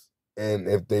criminals. And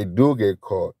if they do get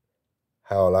caught,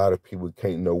 how a lot of people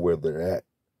can't know where they're at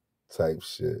type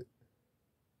shit.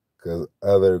 Because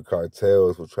other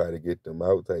cartels will try to get them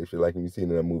out type shit. Like you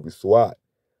seen in that movie SWAT,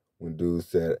 when dude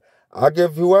said, I'll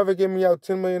give whoever give me out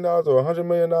 $10 million or $100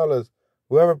 million,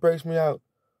 whoever breaks me out,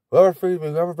 whoever frees me,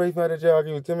 whoever breaks me out of jail, I'll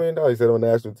give you $10 million. He said on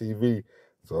national TV.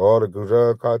 So all the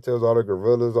drug cartels, all the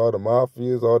guerrillas, all the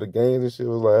mafias, all the gangs and shit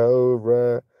was like, oh,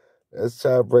 bruh, let's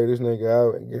try to break this nigga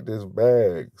out and get this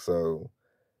bag. So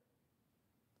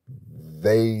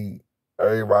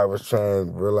everybody was trying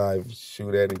to real life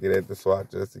shoot at and get at the SWAT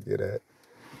just to get at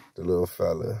the little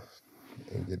fella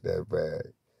and get that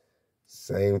bag.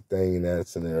 Same thing in that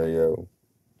scenario.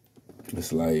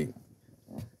 It's like,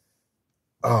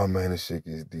 oh man, this shit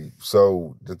gets deep.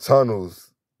 So the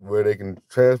tunnels where they can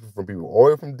transfer from people all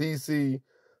the way from DC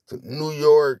to New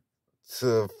York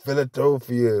to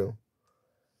Philadelphia.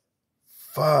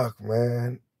 Fuck,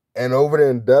 man. And over there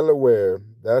in Delaware,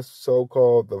 that's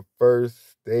so-called the first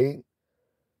state,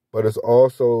 but it's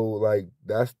also like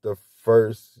that's the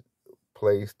first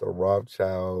place the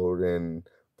Rothschild and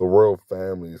the royal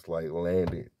families like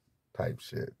landed type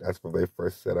shit. That's where they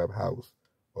first set up house.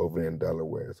 over there in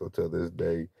Delaware. So to this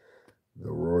day,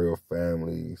 the royal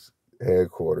family's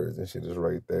headquarters and shit is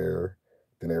right there.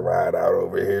 Then they ride out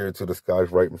over here to the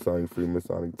Scottish Rite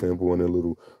Freemasonic Temple and their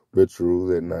little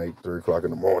rituals at night, 3 o'clock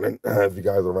in the morning. If you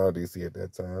guys are around DC at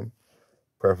that time,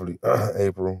 preferably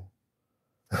April,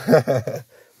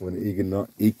 when the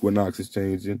equinox is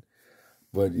changing.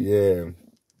 But yeah,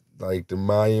 like the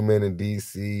monument in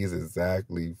DC is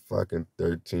exactly fucking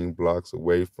 13 blocks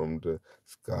away from the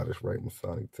Scottish Rite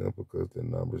Masonic Temple because the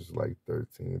number's like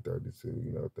 13,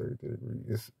 32, 33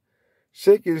 degrees.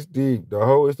 Shit gets deep.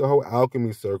 It's the whole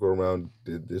alchemy circle around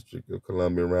the District of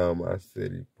Columbia, around my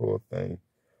city. Poor thing.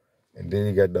 And then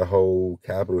you got the whole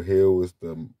Capitol Hill is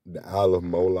the Isle of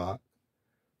Moloch.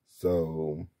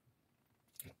 So,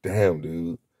 damn,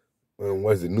 dude.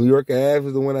 Was it New York Ave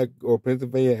is the one or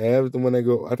Pennsylvania Ave is the one that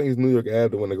go? I think it's New York Ave,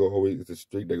 the one that go always. It's a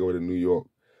street that go to New York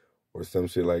or some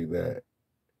shit like that.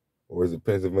 Or is it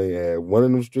Pennsylvania Ave? One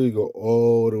of them streets go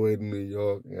all the way to New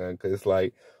York, because it's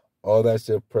like all that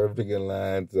shit perfectly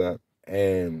lines up.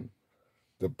 And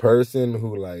the person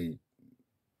who like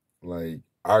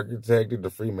architected the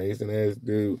Freemason ass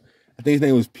dude, I think his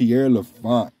name was Pierre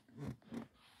Lafont.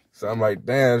 So I'm like,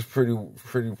 damn, it's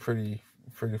pretty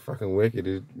fucking wicked.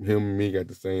 Him and me got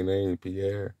the same name,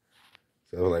 Pierre.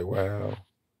 So I was like, wow,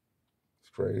 it's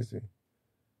crazy.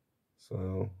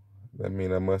 So that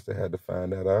mean I must have had to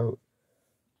find that out.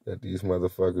 That these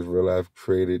motherfuckers real life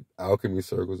created alchemy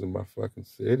circles in my fucking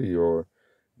city, or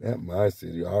not my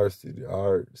city, it's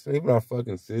not even our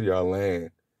fucking city, our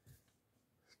land.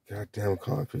 Goddamn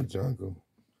concrete jungle.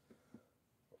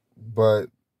 But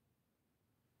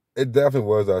it definitely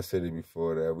was our city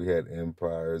before that. We had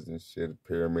empires and shit,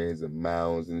 pyramids and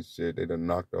mounds and shit. They done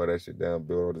knocked all that shit down,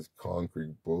 built all this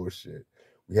concrete bullshit.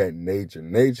 We had nature.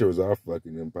 Nature was our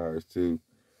fucking empires too.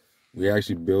 We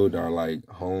actually built our like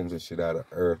homes and shit out of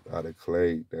earth, out of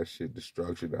clay. That shit, the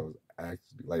structure that was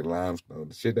actually like limestone,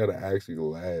 the shit that'll actually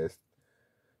last.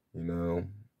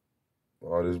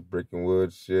 All this brick and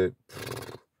wood shit.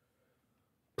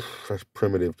 That's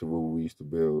primitive to what we used to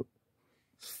build.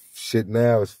 Shit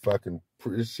now is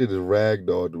this shit is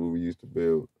ragdoll to what we used to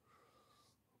build.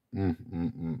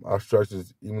 Our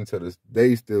structures, even to this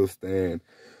day, still stand.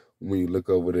 When you look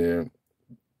over there,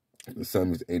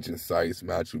 some of these ancient sites,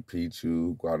 Machu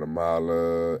Picchu,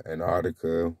 Guatemala,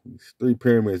 Antarctica. 3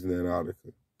 pyramids in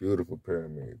Antarctica. Beautiful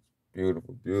pyramids.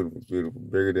 Beautiful, beautiful, beautiful.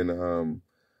 Bigger than the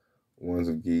ones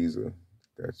of Giza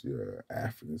that your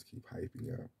Africans keep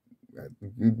hyping up.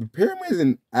 The pyramids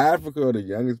in Africa are the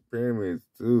youngest pyramids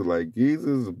too. Like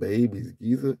Giza's babies.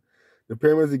 The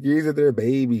pyramids of Giza, they're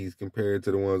babies compared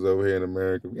to the ones over here in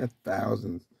America. We got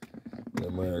thousands in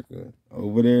America.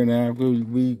 Over there in Africa,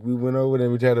 we went over there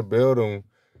and we tried to build them.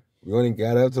 We only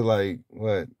got up to like,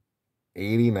 80,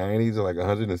 90s or like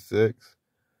 106.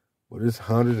 Well, there's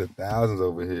hundreds of thousands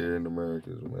over here in America,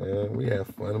 man. We have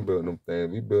fun building them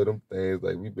things. We build them things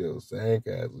like we build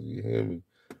sandcastles, you hear me?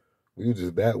 We was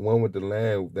just that one with the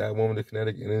land, that one with the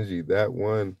kinetic energy, that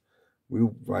one, we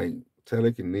like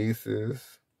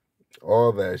telekinesis,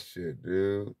 all that shit,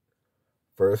 dude.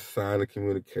 First sign of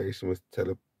communication was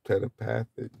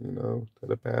telepathic,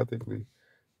 telepathically.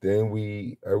 Then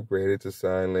we upgraded to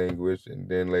sign language, and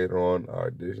then later on, our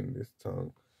indigenous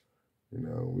tongue.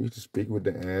 We used to speak with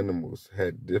the animals,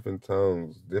 had different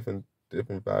tongues, different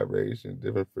vibrations,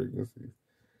 different frequencies.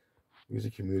 We used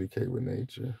to communicate with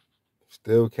nature.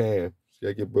 Still can. You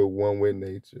gotta get but one with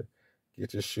nature.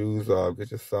 Get your shoes off,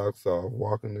 get your socks off,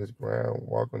 walk on this ground,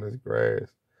 walk on this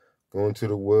grass, go into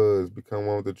the woods, become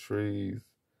one with the trees,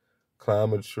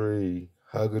 climb a tree,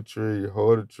 hug a tree,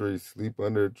 hold a tree, sleep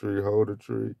under a tree, hold a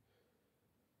tree.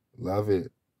 Love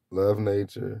it. Love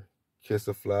nature. Kiss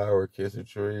a flower, kiss a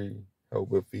tree,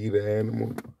 help it feed an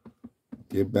animal.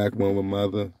 Get back one with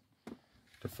mother.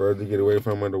 The further you get away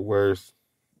from her, the worse.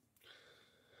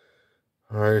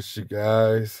 All right, you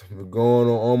guys. We're going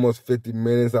on almost 50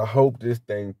 minutes. I hope this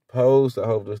thing posts.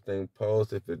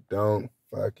 If it don't,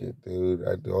 fuck it,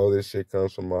 dude. All this shit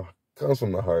comes from the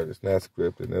heart. It's not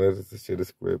scripted. None of this shit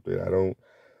is scripted. I don't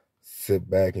sit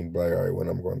back and be like, all right, what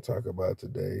I'm going to talk about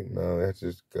today. No, I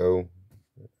just go.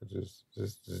 Just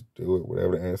do it.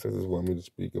 Whatever the ancestors want me to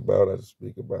speak about, I just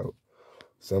speak about.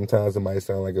 Sometimes it might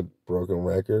sound like a broken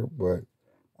record, but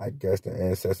I guess the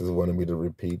ancestors wanted me to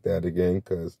repeat that again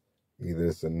because either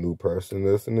it's a new person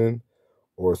listening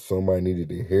or somebody needed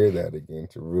to hear that again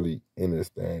to really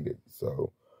understand it.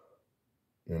 So,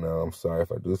 I'm sorry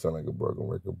if I do sound like a broken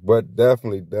record, but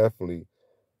definitely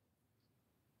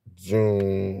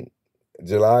July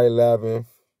 11th,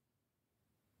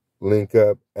 link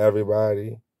up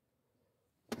everybody,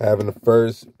 having the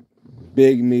first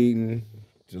big meeting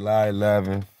July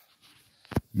 11th.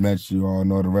 Let you all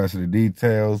know the rest of the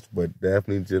details, but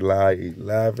definitely July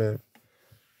 11th.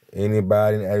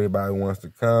 Anybody and everybody wants to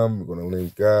come, we're going to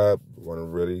link up. We're going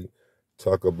to really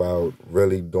talk about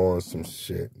really doing some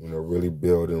shit. Really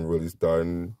building, really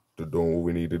starting to do what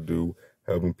we need to do,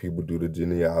 helping people do the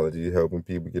genealogy, helping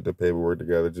people get the paperwork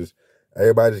together. Just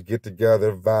everybody just get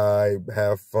together, vibe,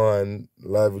 have fun,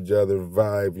 love each other,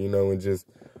 vibe, and just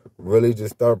really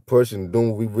just start pushing, doing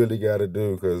what we really got to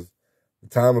do, because the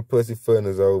time of pussyfooting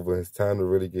is over. It's time to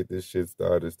really get this shit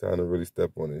started. It's time to really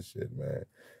step on this shit, man.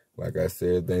 Like I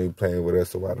said, they ain't playing with us,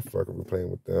 so why the fuck are we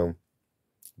playing with them?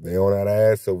 They on our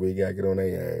ass, so we gotta get on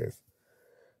their ass.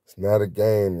 It's not a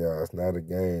game, y'all. It's not a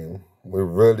game. We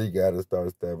really gotta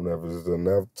start stepping up. It's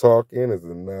enough talking. It's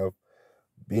enough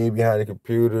being behind the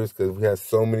computers, because we have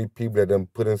so many people that done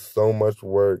put in so much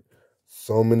work.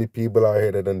 So many people out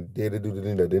here that done did it,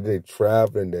 that did they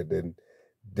traveling, that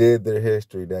did their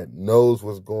history, that knows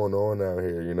what's going on out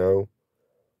here,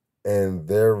 And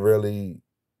they're really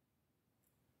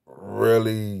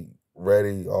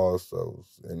ready also.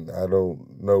 And I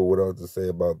don't know what else to say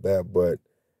about that, but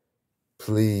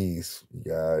please, you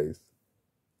guys,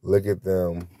 look at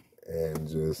them and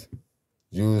just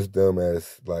use them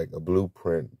as like a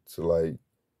blueprint to like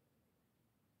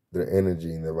their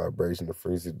energy and their vibration, the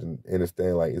frequency, to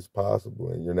understand like it's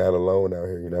possible. And you're not alone out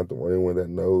here. You're not the only one that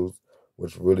knows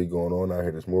what's really going on out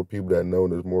here. There's more people that know,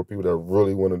 and there's more people that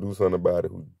really want to do something about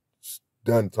it, who's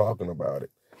done talking about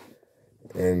it.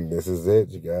 And this is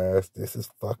it, you guys. This is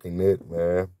fucking it,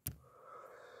 man.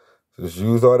 Just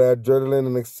use all that adrenaline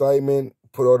and excitement,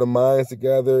 put all the minds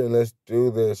together, and let's do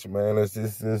this, man. This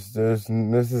is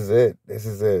it. This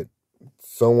is it.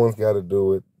 Someone's got to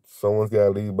do it. Someone's got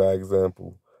to lead by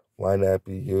example. Why not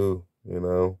be you?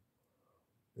 You're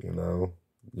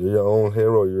your own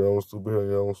hero, your own superhero,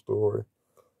 your own story.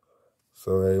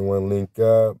 So everyone link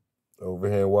up over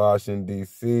here in Washington,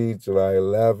 D.C., July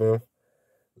 11th.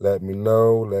 Let me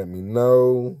know.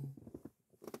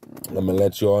 I'm going to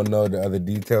let you all know the other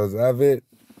details of it.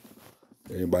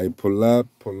 Everybody pull up.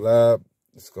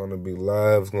 It's going to be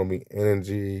love. It's going to be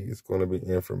energy. It's going to be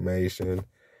information.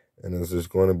 And it's just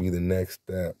going to be the next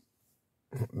step.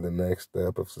 The next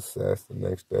step of success. The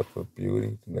next step of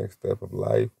beauty. The next step of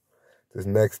life. This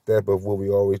next step of what we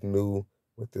always knew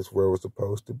what this world was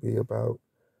supposed to be about.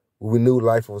 What we knew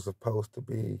life was supposed to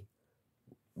be.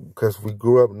 Because we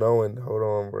grew up knowing, hold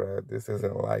on, bro, this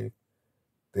isn't life.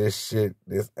 This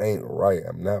ain't right.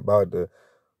 I'm not about to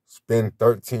spend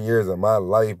 13 years of my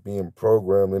life being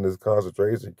programmed in this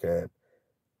concentration camp,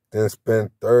 then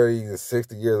spend 30 to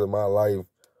 60 years of my life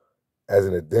as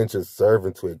an indentured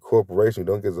servant to a corporation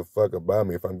who don't give a fuck about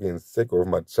me. If I'm getting sick or if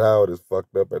my child is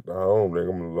fucked up at the home, then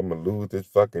I'm gonna lose this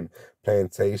fucking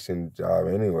plantation job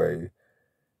anyway.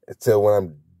 Until when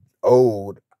I'm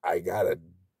old, I gotta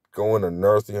go in a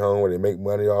nursing home where they make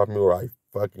money off me, or I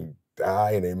fucking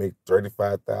die and they make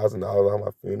 $35,000 off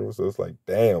my funeral. So it's like,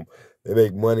 damn, they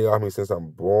make money off me since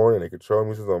I'm born and they control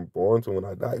me since I'm born. So when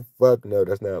I die, fuck no,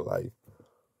 that's not life.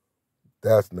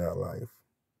 That's not life.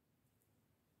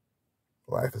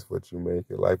 Life is what you make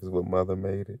it. Life is what Mother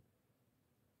made it.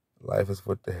 Life is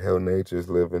what the hell nature is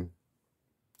living.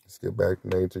 Let's get back to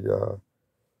nature, y'all.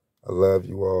 I love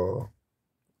you all.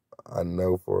 I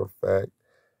know for a fact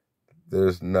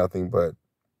there's nothing but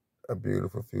a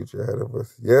beautiful future ahead of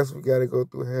us. Yes, we got to go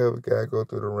through hell. We got to go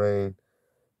through the rain.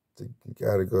 We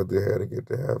got to go through hell to get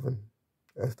to heaven,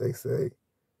 as they say.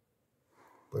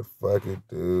 But fuck it,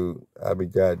 dude. I be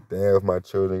goddamn if my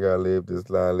children got to live this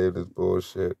lie, live this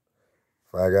bullshit.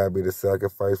 If I got to be the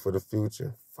sacrifice for the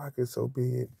future, fuck it, so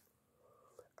be it.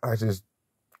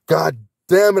 God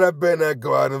damn it, I better not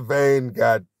go out in vain.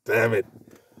 God damn it.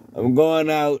 I'm going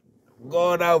out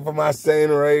for my sane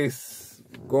race.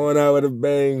 Going out with a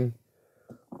bang.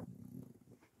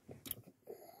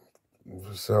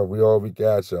 So we all we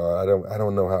got, y'all. I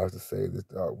don't know how to say this,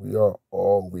 dog. We are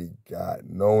all we got.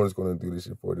 No one's gonna do this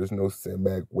shit for us. There's no sitting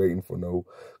back waiting for no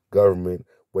government,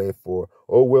 waiting for,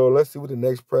 oh well, let's see what the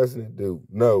next president do.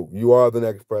 No, you are the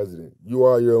next president. You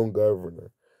are your own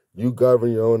governor. You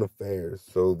govern your own affairs.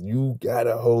 So we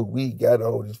gotta hold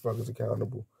these fuckers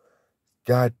accountable.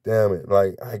 God damn it.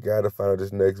 Like, I gotta find out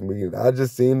this next meeting. I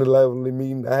just seen the lovely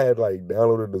meeting. I had like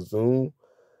downloaded the Zoom.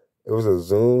 It was a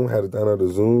Zoom, had to download the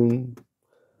Zoom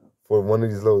for one of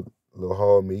these little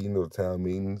hall meetings, little town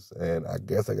meetings, and I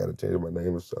guess I got to change my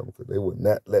name or something, because they would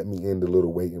not let me in the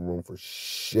little waiting room for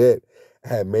shit. I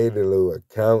had made a little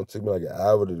account. It took me like an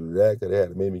hour to do that, because they had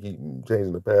to make me keep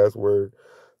changing the password.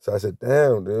 So I said,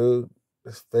 damn, dude,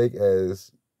 this fake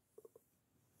ass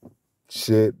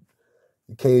shit.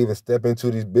 You can't even step into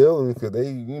these buildings because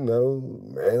they, they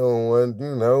don't want,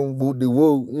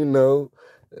 whoop-de-whoop,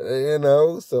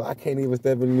 So I can't even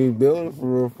step in these buildings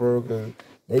for real, because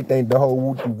they think the whole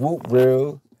whoop-de-whoop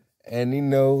real. And,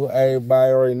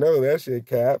 everybody already know that shit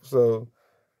cap. So,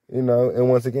 and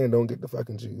once again, don't get the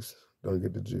fucking juice. Don't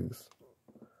get the juice.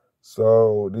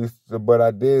 So, but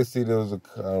I did see there was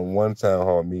a one town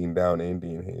hall meeting down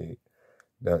Indian Head,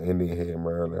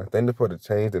 Maryland. I think they're supposed to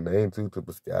change the name to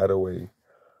Piscataway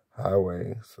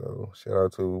Highway. So, shout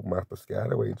out to my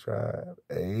Piscataway tribe.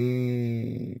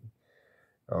 Hey,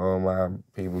 all my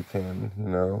people came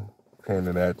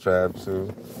to that tribe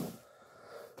too.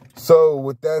 So,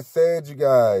 with that said, you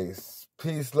guys,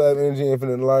 peace, love, energy,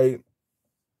 infinite light.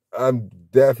 I'm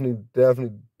definitely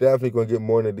going to get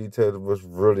more into details of what's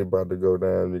really about to go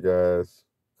down, you guys.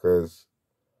 Because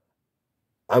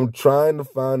I'm trying to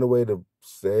find a way to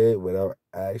say it without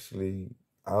actually,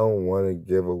 I don't want to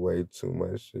give away too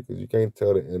much shit. Because you can't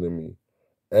tell the enemy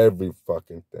every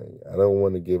fucking thing. I don't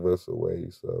want to give us away.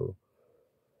 So,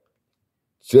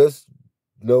 just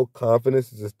know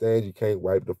confidence is a thing you can't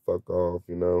wipe the fuck off,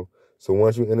 So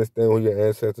once you understand who your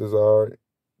ancestors are,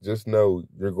 just know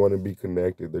you're going to be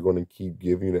connected. They're going to keep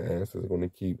giving you the answers. They're going to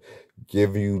keep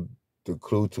giving you the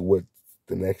clue to what's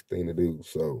the next thing to do.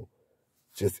 So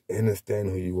just understand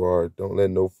who you are. Don't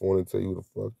let no foreigner tell you who the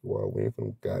fuck you are. We ain't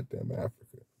from goddamn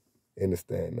Africa.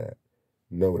 Understand that.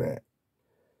 Know that.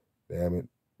 Damn it.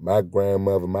 My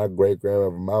grandmother, my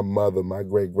great-grandmother, my mother, my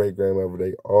great-great-grandmother,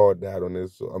 they all died on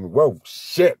this soil. Whoa,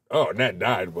 shit. Oh, not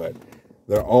died, but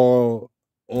they're all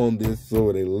on this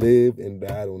soil. They lived and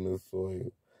died on this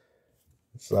soil.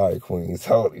 Sorry, Queens.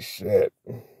 Holy shit.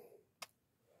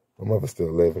 My mother's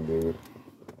still living, dude.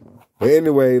 But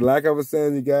anyway, like I was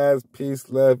saying, you guys, peace,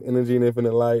 love, energy, and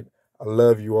infinite light. I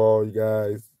love you all, you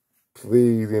guys.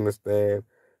 Please understand,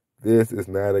 this is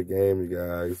not a game, you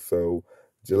guys. So,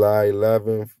 July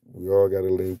 11th, we all got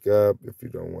to link up. If you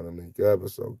don't want to link up,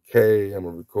 it's okay. I'm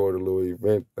going to record a little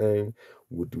event thing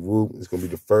with the whoop. It's going to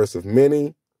be the first of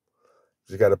many.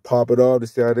 Just got to pop it off to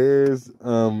see how it is.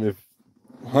 If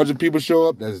 100 people show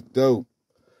up, that's dope.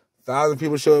 1,000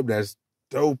 people show up, that's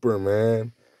doper,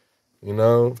 man.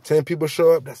 10 people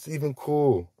show up, that's even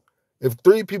cool. If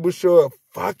 3 people show up,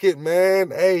 fuck it,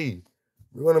 man. Hey,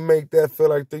 we're going to make that feel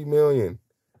like 3 million.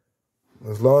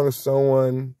 As long as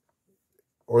someone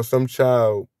or some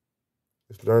child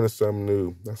is learning something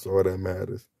new, that's all that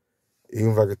matters.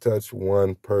 Even if I could touch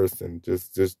one person,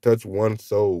 just touch one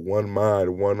soul, one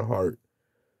mind, one heart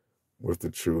with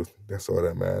the truth. That's all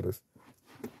that matters.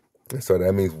 And so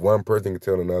that means one person can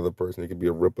tell another person. It could be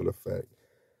a ripple effect.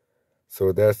 So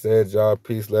with that said, y'all,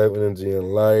 peace, love, energy,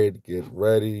 and light. Get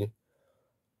ready.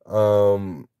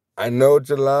 I know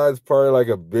July is probably like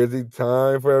a busy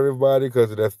time for everybody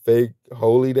because of that fake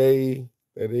holy day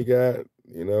that they got,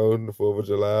 the 4th of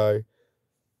July,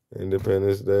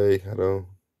 Independence Day. I don't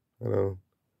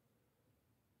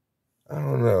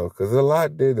know, because a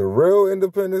lot did. The real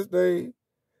Independence Day,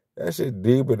 that shit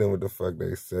deeper than what the fuck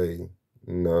they say.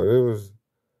 It was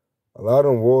a lot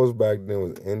of wars back then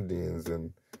was Indians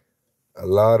and a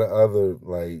lot of other,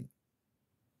 like,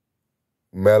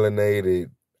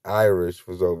 melanated Irish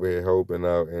was over here helping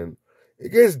out, and it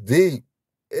gets deep.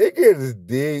 It gets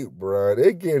deep, bro.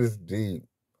 It gets deep.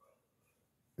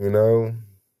 I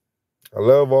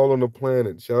love all on the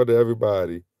planet. Shout out to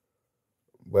everybody.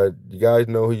 But you guys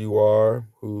know who you are,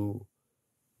 who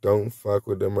don't fuck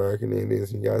with the American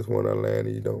Indians. You guys want our land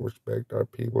and you don't respect our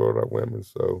people or our women.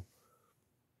 So,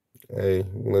 hey,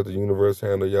 we'll let the universe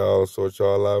handle y'all, sort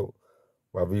y'all out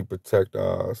while we protect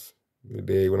ours. You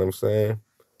dig what I'm saying?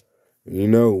 We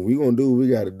gonna do what we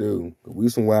gotta do. We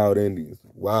some wild Indians,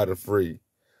 wild and free.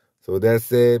 So with that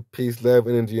said, peace, love,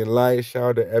 energy, and light. Shout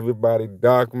out to everybody.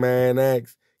 Dark Man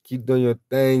X, keep doing your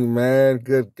thing, man.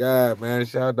 Good God, man.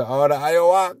 Shout out to all the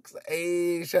Iowaks.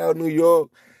 Hey, shout out New York.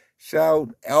 Shout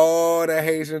out all the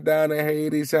Haitians down in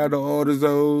Haiti. Shout out to all the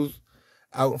Zoes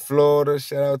out in Florida.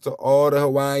 Shout out to all the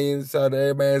Hawaiians. Shout out to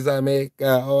everybody in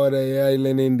Jamaica. All the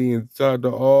island Indians. Shout out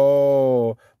to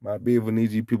all my beautiful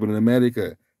Niji people in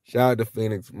America. Shout out to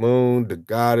Phoenix Moon, the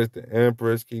goddess, the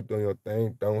empress. Keep doing your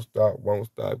thing. Don't stop, won't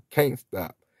stop, can't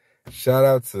stop. Shout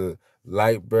out to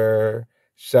Lightbearer.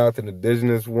 Shout out to the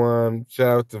indigenous one.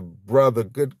 Shout out to brother,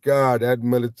 good God, that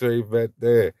military vet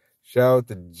there. Shout out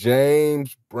to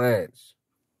James Branch.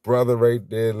 Brother right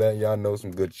there letting y'all know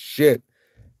some good shit.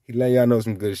 He letting y'all know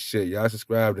some good shit. Y'all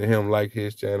subscribe to him, like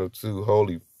his channel too.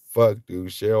 Holy fuck,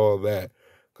 dude. Share all that.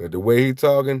 Because the way he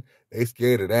talking, they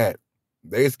scared of that.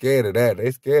 They scared of that.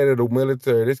 They scared of the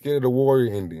military. They scared of the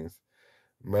warrior Indians.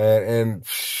 Man, and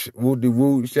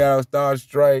woot-de-woot, shout out Star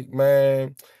Strike,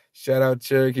 man. Shout out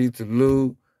Cherokee to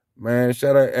Lou. Man,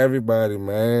 shout out everybody,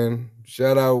 man.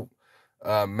 Shout out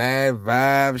Mad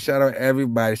Vibe. Shout out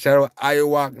everybody. Shout out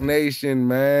Iowak Nation,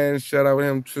 man. Shout out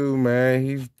him too, man.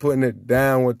 He's putting it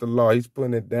down with the law. He's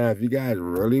putting it down. If you guys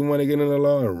really want to get in the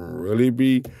law and really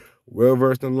be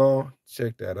well-versed in law,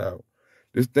 check that out.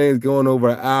 This thing's going over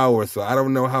an hour, so I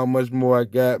don't know how much more I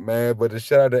got, man. But just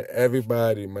shout out to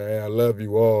everybody, man. I love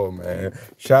you all, man.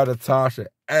 Shout out to Tasha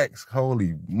X.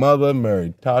 Holy Mother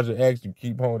Mary. Tasha X, you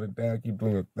keep holding it down, keep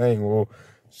doing your thing. Well,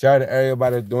 shout out to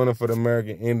everybody that's doing it for the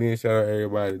American Indians. Shout out to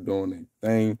everybody doing their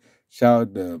thing. Shout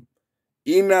out to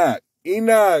Enoch.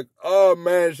 Enoch. Oh,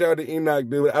 man, shout out to Enoch,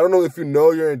 dude. I don't know if you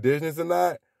know you're indigenous or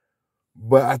not,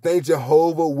 but I think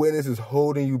Jehovah Witness is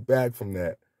holding you back from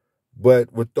that.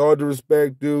 But with all due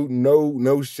respect, dude,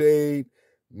 no shade,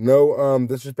 no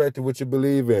disrespect to what you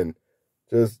believe in.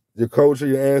 Just your culture,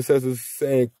 your ancestors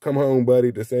saying, come home,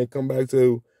 buddy. They're saying, come back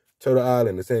to Turtle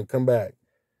Island. They're saying, come back.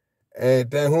 And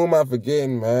then who am I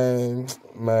forgetting, man?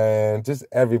 Man, just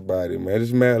everybody, man.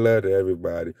 Just mad love to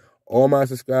everybody. All my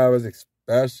subscribers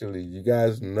especially. You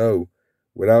guys know,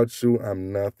 without you,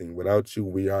 I'm nothing. Without you,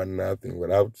 we are nothing.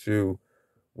 Without you,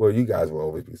 well, you guys will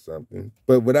always be something.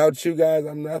 But without you guys,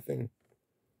 I'm nothing.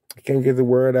 I can't get the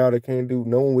word out. I can't do.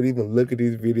 No one would even look at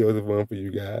these videos if it weren't for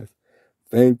you guys.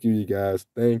 Thank you, you guys.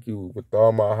 Thank you with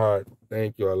all my heart.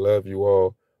 Thank you. I love you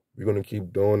all. We're going to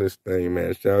keep doing this thing,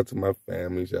 man. Shout out to my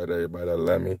family. Shout out to everybody that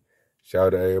love me. Shout out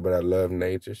to everybody that loves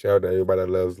nature. Shout out to everybody that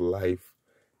loves life.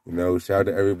 You know, shout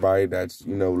out to everybody that's,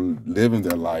 you know, living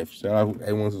their life. Shout out to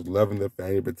everyone who's loving their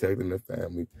family, protecting their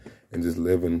family, and just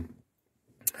living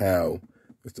how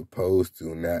they're supposed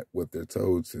to, not what they're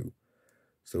told to.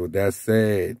 So with that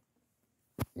said,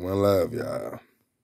 one love, y'all.